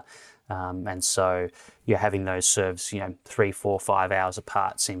later. And so you're having those serves, 3, 4, 5 hours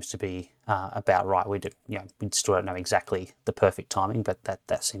apart seems to be about right. We still don't know exactly the perfect timing, but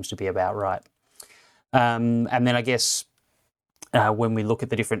that seems to be about right. And then I guess when we look at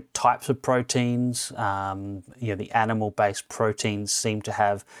the different types of proteins, the animal-based proteins seem to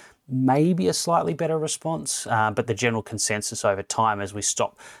have maybe a slightly better response, but the general consensus over time as we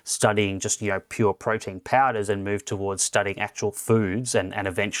stop studying just pure protein powders and move towards studying actual foods and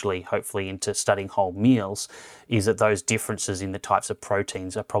eventually hopefully into studying whole meals is that those differences in the types of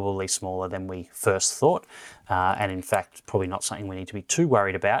proteins are probably smaller than we first thought, and in fact probably not something we need to be too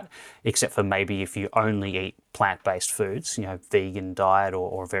worried about, except for maybe if you only eat plant-based foods, vegan diet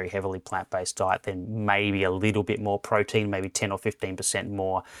or a very heavily plant-based diet, then maybe a little bit more protein, maybe 10 or 15%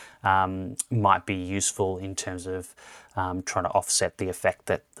 more might be useful in terms of trying to offset the effect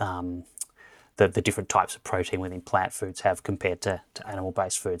that the different types of protein within plant foods have compared to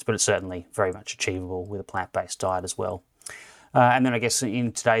animal-based foods, but it's certainly very much achievable with a plant-based diet as well. And then I guess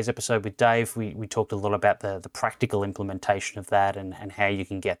in today's episode with Dave, we talked a lot about the practical implementation of that and how you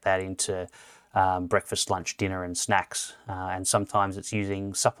can get that into breakfast, lunch, dinner and snacks. And sometimes it's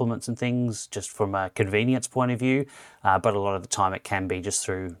using supplements and things just from a convenience point of view, but a lot of the time it can be just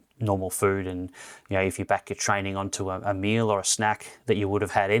through normal food. And if you back your training onto a meal or a snack that you would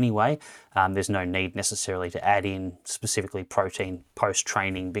have had anyway, there's no need necessarily to add in specifically protein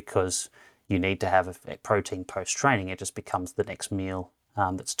post-training because you need to have a protein post-training. It just becomes the next meal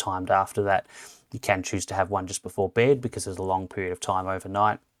that's timed after that. You can choose to have one just before bed because there's a long period of time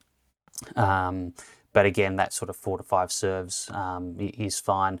overnight. But again, that sort of 4 to 5 serves is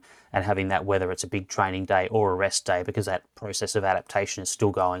fine. And having that, whether it's a big training day or a rest day, because that process of adaptation is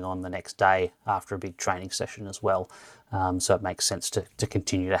still going on the next day after a big training session as well. So it makes sense to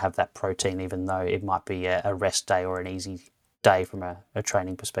continue to have that protein, even though it might be a rest day or an easy day from a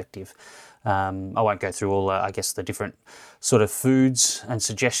training perspective. I won't go through all, I guess, the different sort of foods and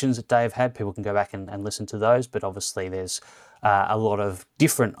suggestions that Dave had. People can go back and listen to those, but obviously there's a lot of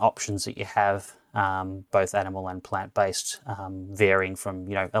different options that you have, both animal and plant-based, varying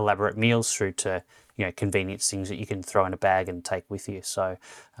from, elaborate meals through to, convenience things that you can throw in a bag and take with you. So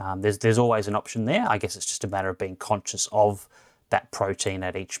there's always an option there. I guess it's just a matter of being conscious of that protein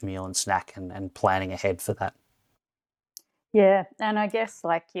at each meal and snack and planning ahead for that. Yeah, and I guess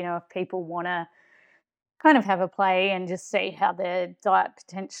if people want to kind of have a play and just see how their diet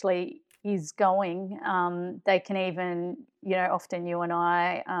potentially is going, they can even, often you and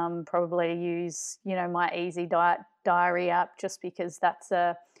I probably use, my Easy Diet Diary app just because it's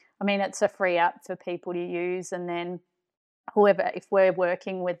a free app for people to use. And then if we're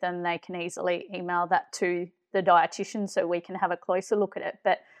working with them, they can easily email that to the dietitian so we can have a closer look at it.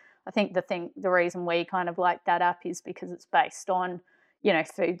 But I think the reason we kind of like that app is because it's based on,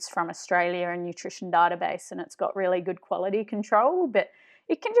 foods from Australia and nutrition database, and it's got really good quality control. But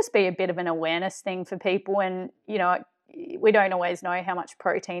it can just be a bit of an awareness thing for people. And, we don't always know how much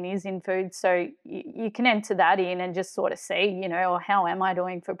protein is in food. So you can enter that in and just sort of see, how am I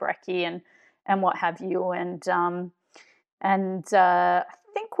doing for brekkie and what have you. And And I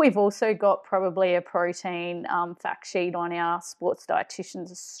think we've also got probably a protein fact sheet on our Sports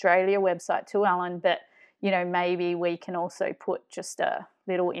Dietitians Australia website too, Alan. But, maybe we can also put just a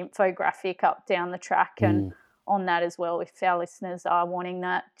little infographic up down the track and on that as well. If our listeners are wanting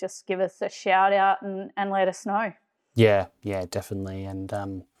that, just give us a shout out and let us know. Yeah, definitely. And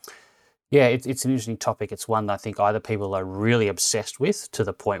it's an interesting topic. It's one that I think either people are really obsessed with to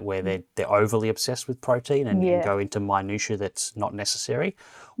the point where they're overly obsessed with protein and go into minutiae that's not necessary,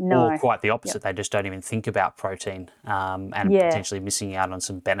 or quite the opposite. They just don't even think about protein and potentially missing out on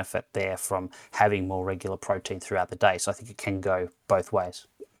some benefit there from having more regular protein throughout the day. So I think it can go both ways.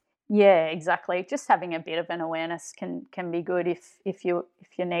 Yeah, exactly. Just having a bit of an awareness can be good if you're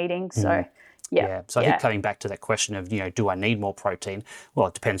needing. So. Yeah. So I think coming back to that question of, do I need more protein? Well,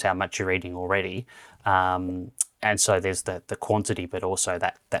 it depends how much you're eating already. And so there's the quantity, but also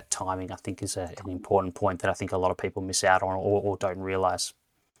that timing, I think, is an important point that I think a lot of people miss out on or don't realise.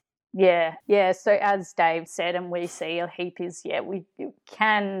 Yeah. So as Dave said, and we see a heap is, we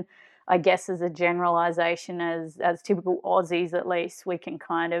can, I guess, as a generalisation, as typical Aussies at least, we can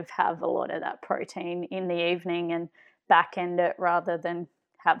kind of have a lot of that protein in the evening and back end it rather than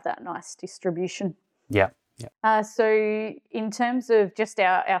have that nice distribution. Yeah. So in terms of just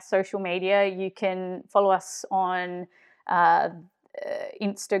our social media, you can follow us on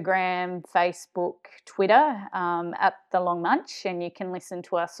Instagram, Facebook, Twitter at The Long Munch, and you can listen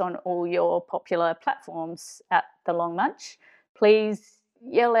to us on all your popular platforms at The Long Munch. Please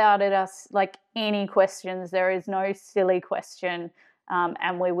yell out at us like any questions. There is no silly question,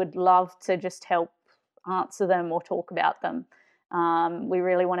 and we would love to just help answer them or talk about them. We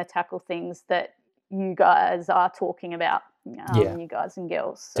really want to tackle things that you guys are talking about, you guys and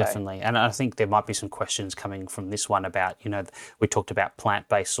girls. So. Definitely. And I think there might be some questions coming from this one about, we talked about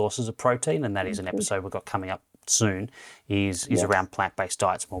plant-based sources of protein, and that is an episode we've got coming up soon, is around plant-based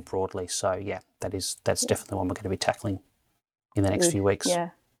diets more broadly. So, that's definitely one we're going to be tackling in the next few weeks. Yeah,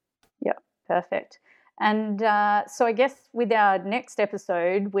 perfect. And so I guess with our next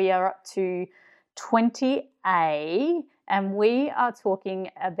episode, we are up to 20A, and we are talking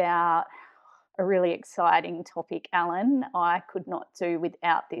about a really exciting topic, Alan. I could not do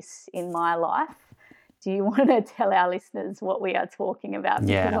without this in my life. Do you want to tell our listeners what we are talking about?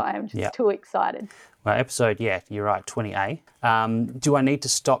 Because I am just too excited. Well, episode, you're right, 20A. Do I need to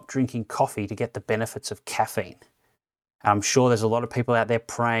stop drinking coffee to get the benefits of caffeine? I'm sure there's a lot of people out there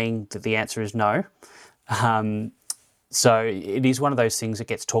praying that the answer is no. So it is one of those things that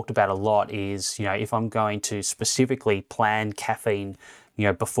gets talked about a lot is, if I'm going to specifically plan caffeine,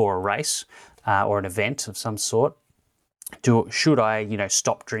 before a race or an event of some sort, should I,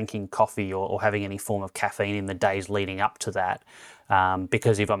 stop drinking coffee or having any form of caffeine in the days leading up to that?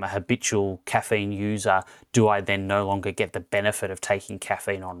 Because if I'm a habitual caffeine user, do I then no longer get the benefit of taking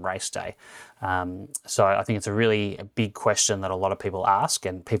caffeine on race day? So I think it's a really big question that a lot of people ask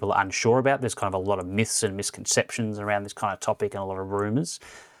and people are unsure about. There's kind of a lot of myths and misconceptions around this kind of topic and a lot of rumours.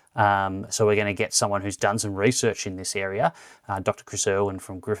 So we're going to get someone who's done some research in this area, Dr. Chris Irwin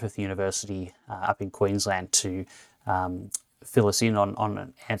from Griffith University up in Queensland, to fill us in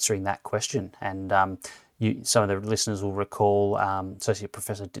on answering that question. And some of the listeners will recall Associate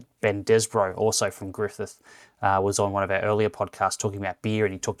Professor Ben Desborough, also from Griffith, was on one of our earlier podcasts talking about beer,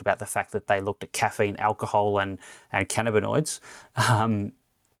 and he talked about the fact that they looked at caffeine, alcohol, and cannabinoids. And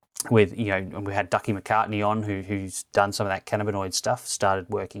we had Ducky McCartney on, who's done some of that cannabinoid stuff, started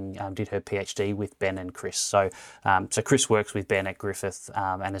working, did her PhD with Ben and Chris. So Chris works with Ben at Griffith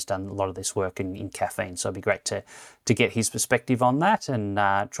and has done a lot of this work in caffeine. So it'd be great to get his perspective on that and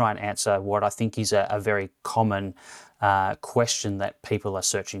try and answer what I think is a very common question that people are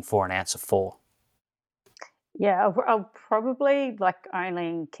searching for an answer for. Yeah, I'll probably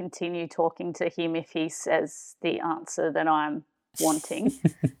only continue talking to him if he says the answer that I'm wanting.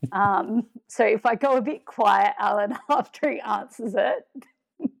 So if I go a bit quiet, Alan, after he answers it.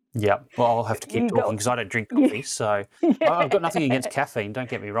 Yeah, well, I'll have to keep talking because I don't drink coffee. So I've got nothing against caffeine. Don't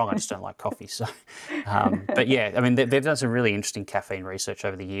get me wrong. I just don't like coffee. So, but yeah, I mean, they've done some really interesting caffeine research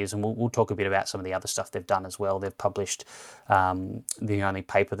over the years, and we'll talk a bit about some of the other stuff they've done as well. They've published the only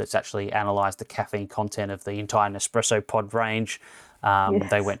paper that's actually analysed the caffeine content of the entire Nespresso pod range.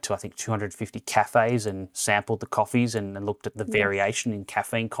 They went to, I think, 250 cafes and sampled the coffees and looked at the variation in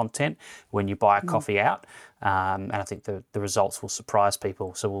caffeine content when you buy a coffee out. And I think the results will surprise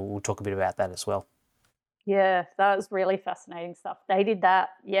people. So we'll talk a bit about that as well. Yeah, that was really fascinating stuff. They did that,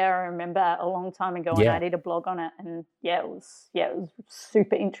 I remember a long time ago, and I did a blog on it, and it was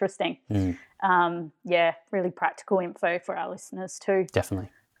super interesting. Really practical info for our listeners too.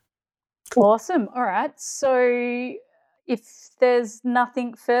 Definitely. Cool. Awesome. All right. So if there's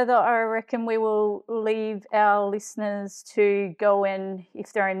nothing further, I reckon we will leave our listeners to go and,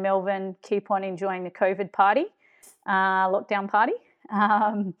 if they're in Melbourne, keep on enjoying the COVID party, lockdown party,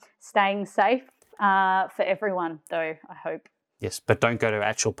 staying safe for everyone, though, I hope. Yes, but don't go to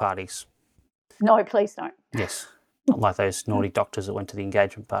actual parties. No, please don't. Yes, not like those naughty doctors that went to the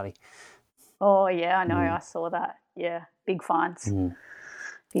engagement party. Oh, yeah, I know. I saw that. Yeah, big fines.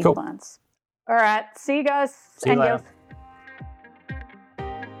 Big Cool. fines. All right. See you guys. See you and later. girls.